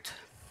concrete.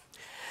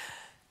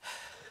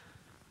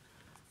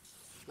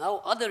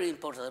 Now, other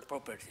important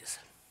properties.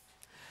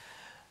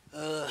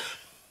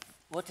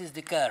 What is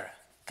the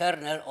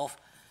kernel of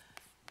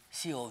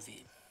C of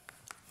V?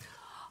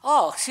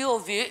 Oh, C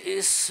of V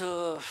is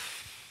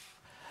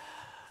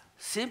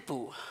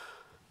simple.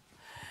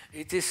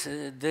 It is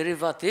a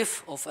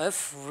derivative of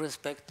f with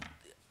respect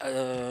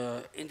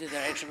in the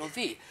direction of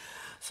V.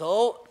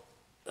 So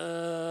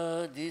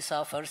these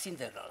are first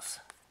integrals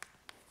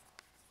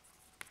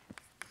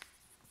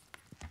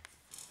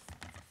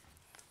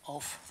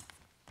of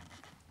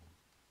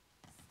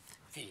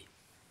V.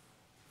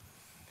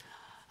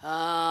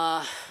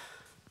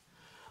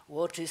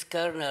 What is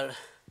kernel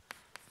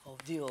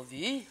of D of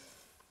V?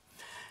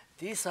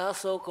 These are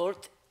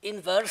so-called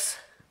inverse,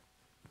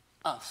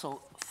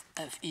 so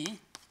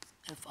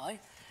Fi,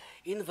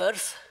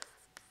 inverse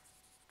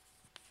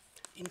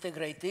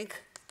integrating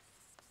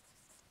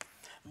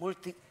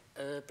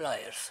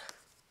multipliers.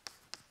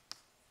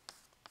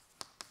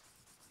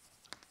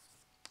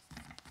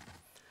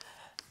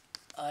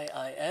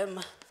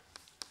 IIM,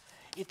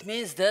 it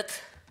means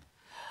that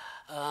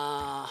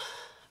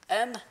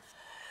M,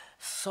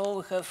 so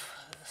we have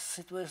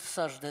situation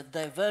such that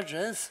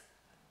divergence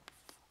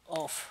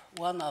of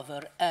 1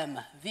 over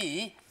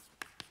mv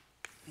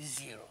is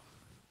 0.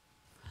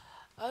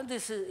 And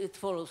this it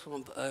follows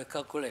from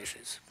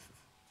calculations.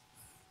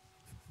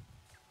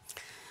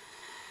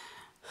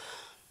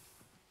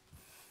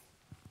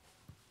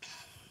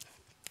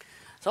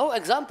 So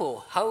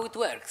example, how it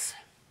works.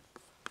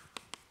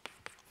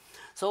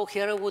 So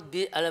here would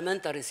be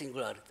elementary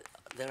singularity.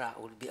 There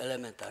would be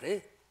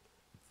elementary.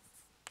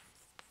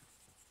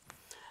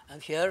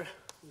 And here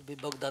would be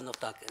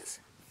Bogdanov-Takens.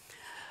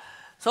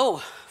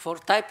 So for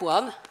type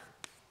 1,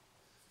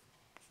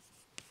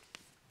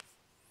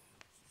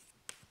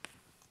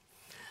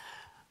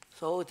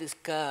 so it is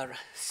ker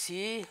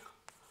C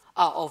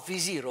of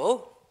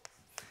V0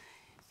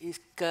 is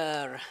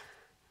ker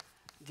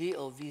D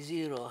of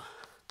V0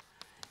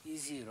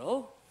 is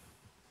 0.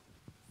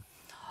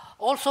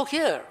 Also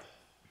here,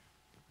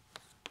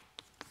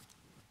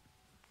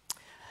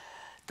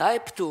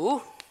 type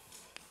 2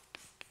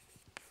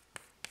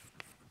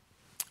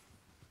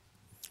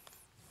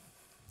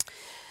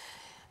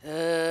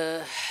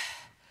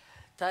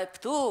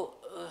 type 2,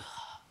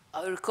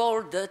 I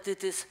recall that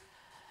it is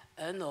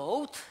a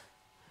node,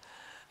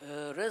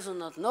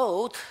 resonant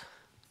node.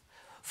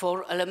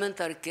 For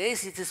elementary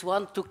case, it is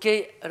 1 to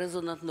k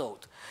resonant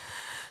node.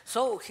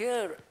 So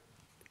here,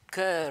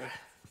 ker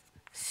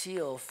C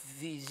of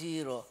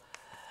V0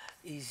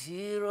 is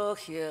 0.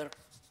 Here,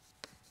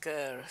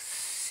 ker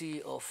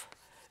C of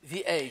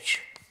VH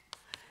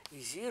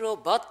is 0,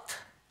 but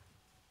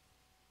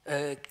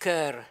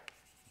ker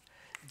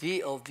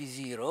D of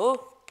V0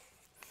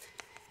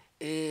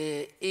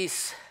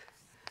 is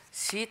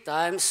c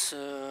times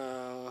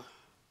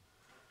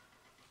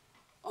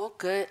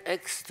okay,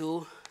 x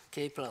to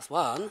k plus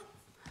 1,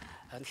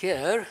 and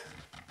here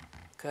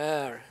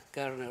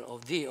kernel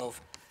of D of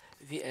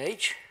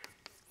VH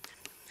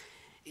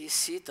is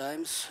c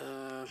times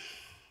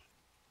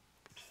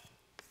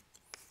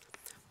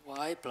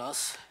y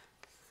plus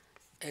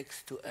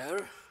x to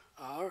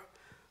r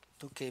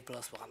to k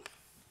plus 1.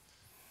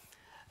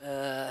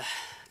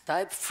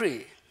 Type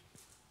 3.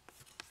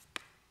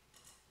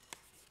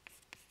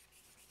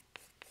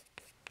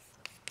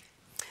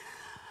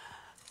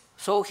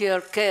 So here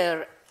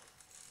care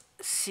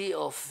C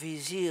of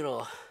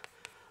V0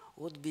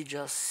 would be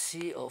just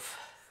C of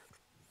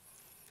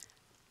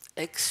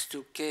x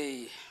to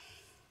k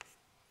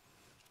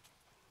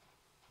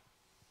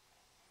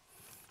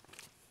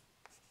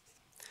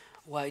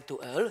y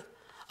to L.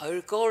 I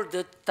recall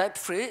that type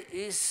 3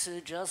 is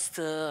just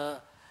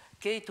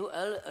k to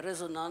L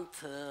resonant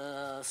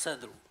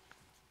syndrome.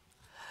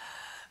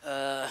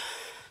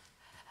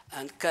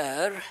 And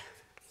care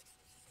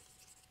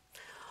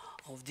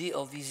of D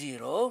of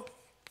V0,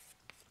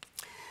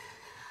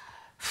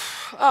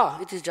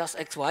 it is just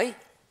xy.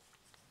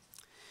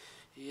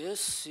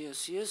 Yes,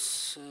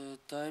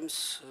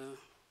 times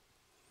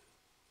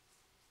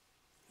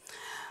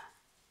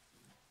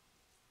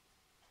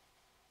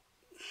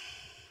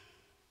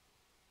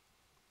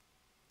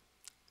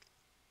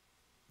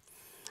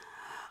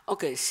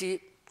okay, C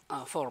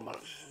formal.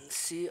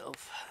 C of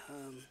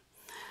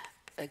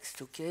x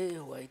to k,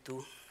 y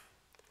to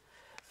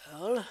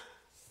L.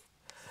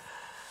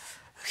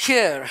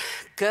 Here,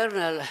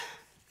 kernel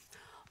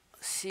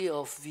C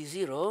of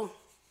V0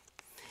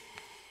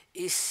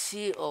 is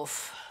C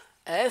of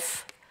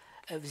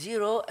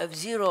F0.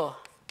 F0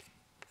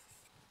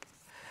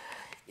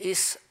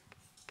 is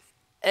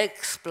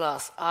x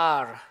plus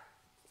r,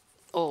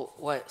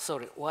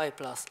 y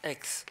plus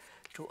x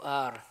to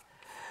r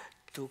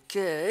to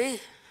k,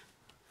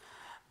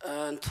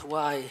 and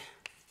y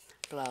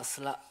plus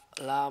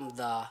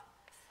lambda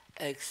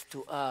x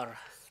to r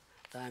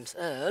times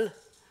L.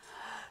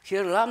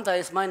 Here lambda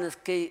is minus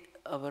k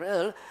over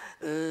L,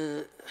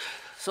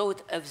 so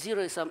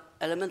F0 is some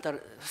elementary,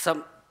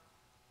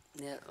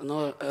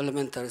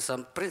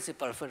 some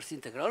principal first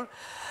integral,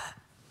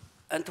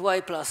 and y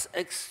plus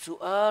x to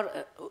r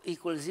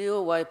equals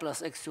 0, y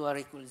plus x to r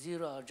equals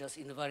 0 are just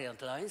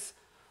invariant lines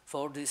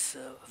for this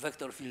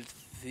vector field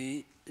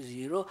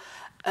V0,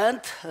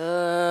 and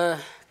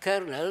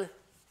kernel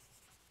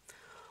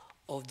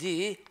of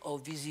D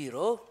of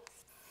V0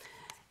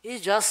 is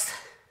just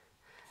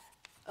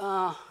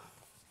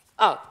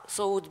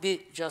so would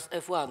be just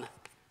F1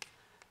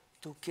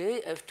 to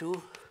K,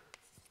 F2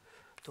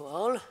 to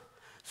L,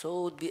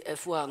 so would be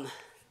F1,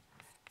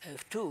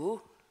 F2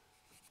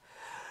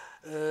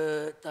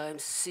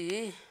 times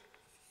C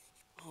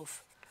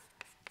of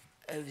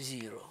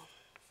F0.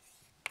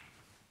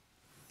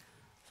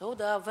 So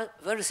they are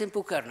very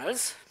simple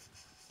kernels.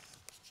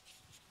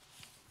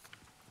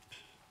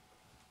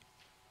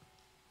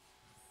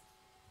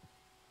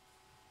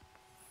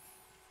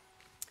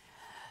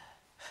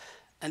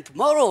 And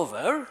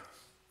moreover,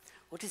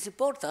 what is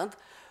important,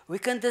 we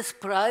can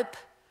describe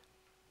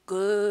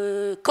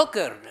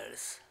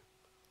co-kernels,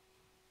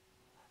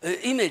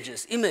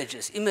 images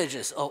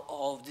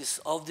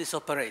of these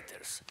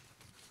operators.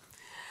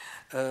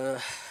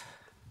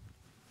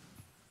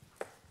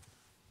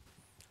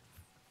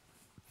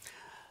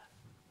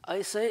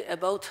 I say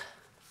about,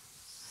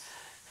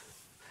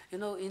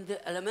 in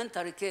the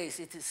elementary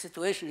case, the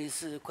situation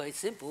is quite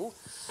simple.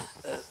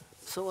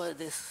 So I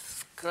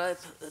describe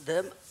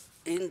them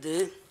in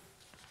the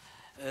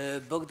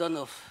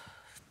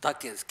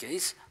Bogdanov-Taken's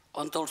case,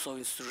 and also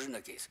in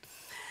Struzhina case.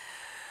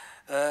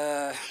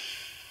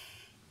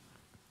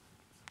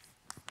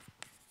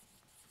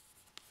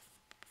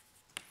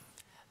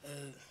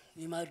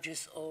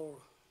 Images or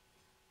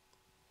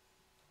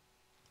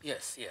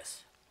yes.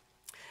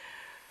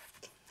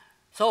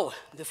 So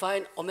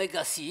define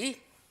omega c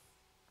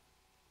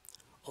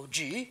of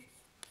G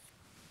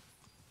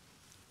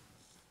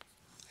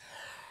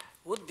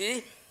would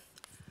be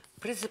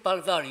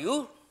principal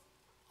value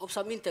of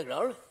some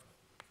integral,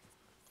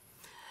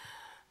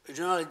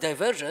 generally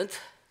divergent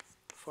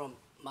from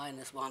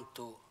 -1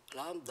 to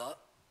lambda,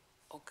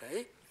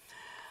 okay,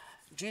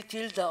 G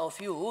tilde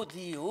of u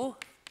du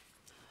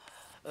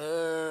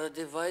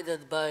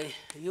divided by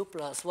u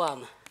plus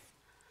 1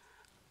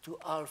 to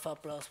alpha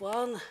plus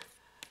 1,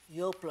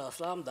 u plus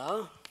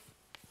lambda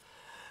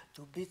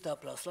to beta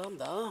plus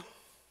lambda.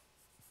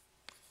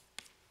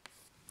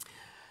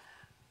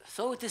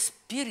 So it is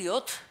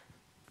period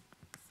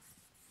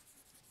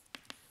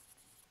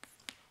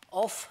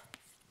of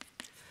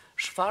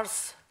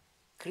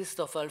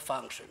Schwarz-Christoffel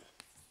function.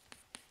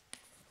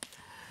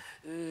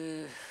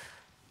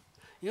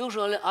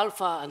 Usually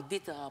alpha and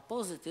beta are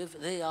positive.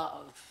 They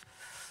are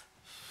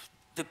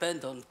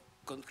depend on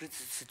concrete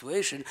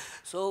situation.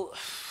 So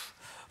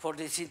for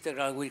this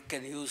integral, we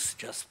can use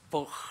just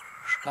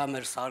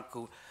Pochhammer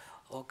circle.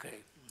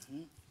 Okay.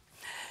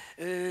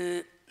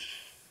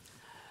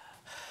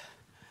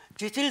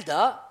 G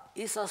tilde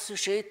is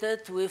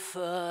associated with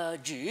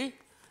G.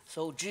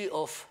 So G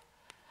of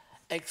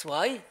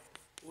xy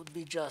would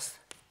be just,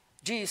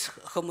 G is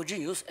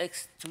homogeneous,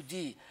 x to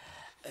d,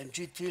 and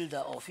G tilde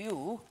of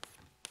u.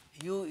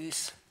 U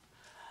is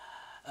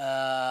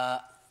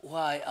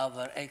y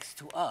over x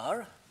to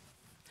r.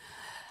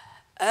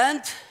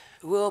 And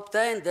we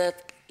obtain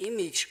that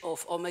image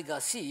of omega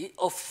c,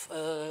 of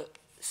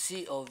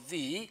c of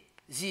v,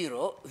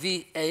 0,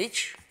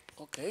 vh,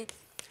 okay,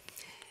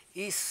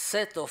 is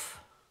set of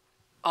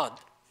odd.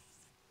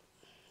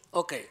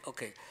 Okay,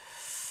 okay.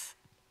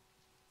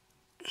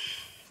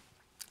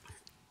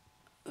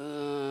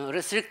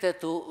 Restricted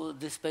to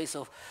the space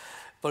of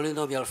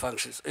polynomial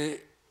functions.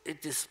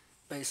 It is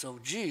space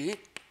of G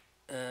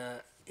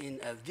in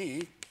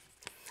Fd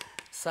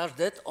such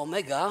that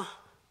omega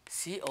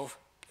c of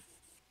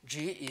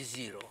G is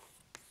 0.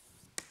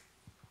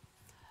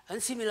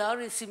 And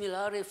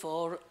similarly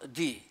for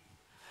D.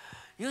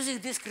 Using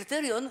this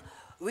criterion,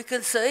 we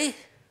can say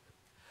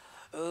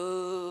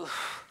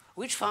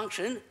which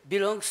function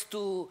belongs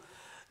to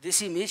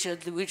this image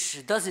and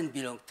which doesn't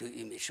belong to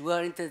image. We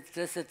are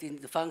interested in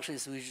the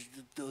functions which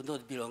do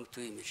not belong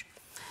to image.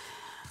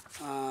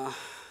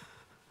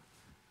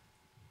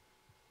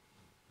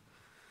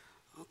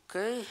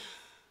 Okay.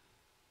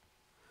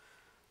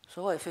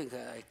 So I think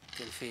I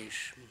can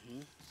finish.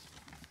 Mm-hmm.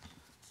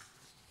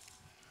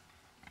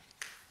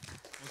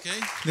 Okay,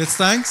 let's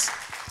thanks.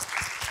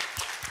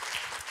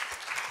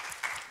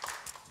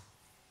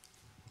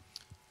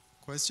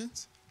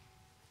 Questions?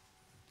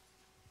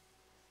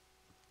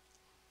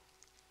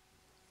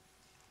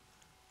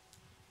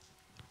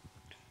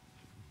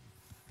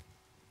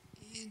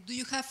 Do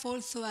you have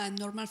also a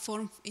normal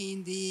form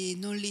in the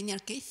nonlinear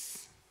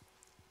case?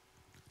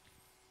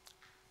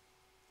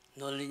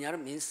 Nonlinear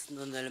means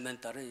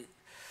non-elementary.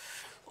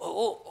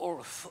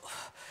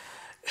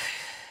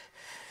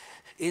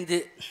 In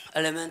the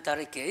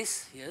elementary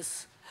case,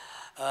 yes,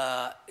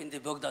 in the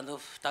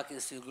Bogdanov-Taken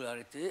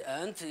singularity,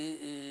 and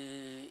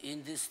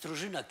in the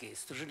Struzhina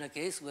case. Struzhina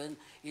case when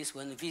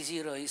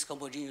V0 is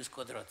homogeneous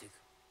quadratic.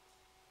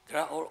 There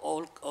are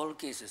all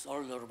cases,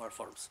 all normal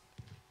forms.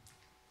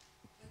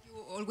 But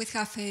you always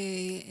have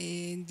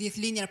this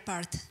linear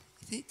part,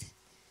 is it?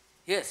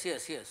 Yes,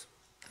 yes, yes.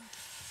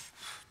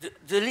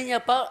 The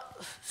linear part,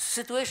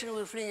 situation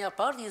with linear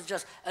part is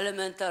just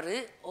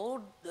elementary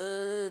or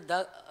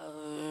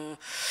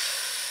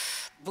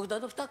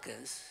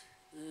Bogdanov-Takens,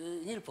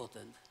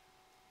 nilpotent.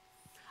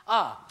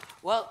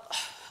 Well,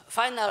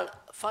 final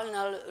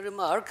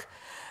remark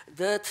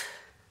that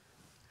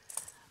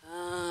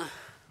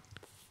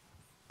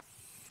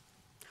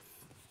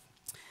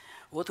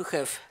what we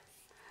have,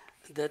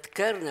 that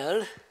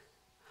kernel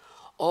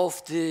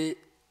of the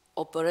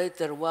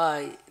operator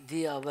y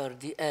d over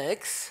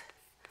dx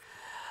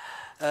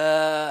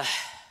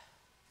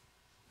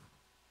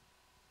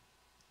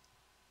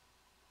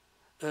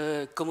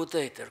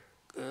commutator.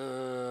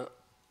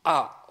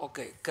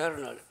 Okay,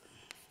 kernel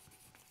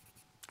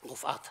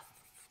of at.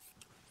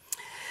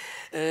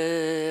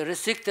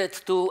 Restricted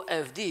to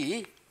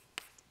Fd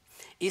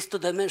is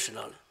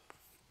two-dimensional.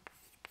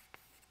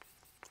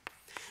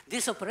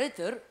 This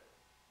operator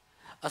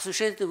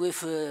associated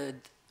with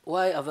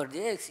y over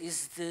dx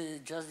is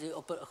just the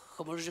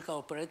homological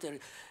operator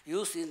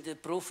used in the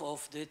proof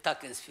of the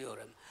Taken's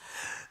theorem.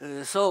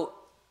 So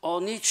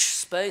on each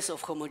space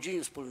of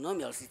homogeneous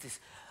polynomials, it is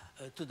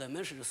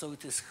two-dimensional, so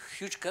it is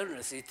huge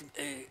kernels. It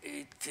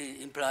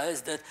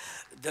implies that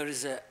there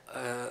is a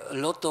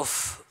lot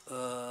of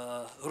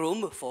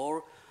room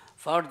for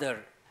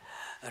further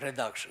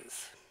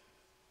reductions.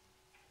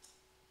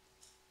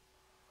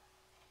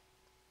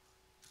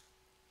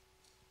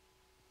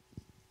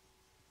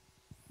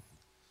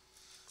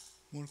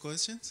 More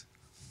questions?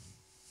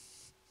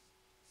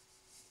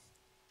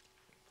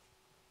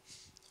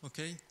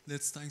 Okay,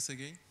 let's thanks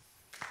again.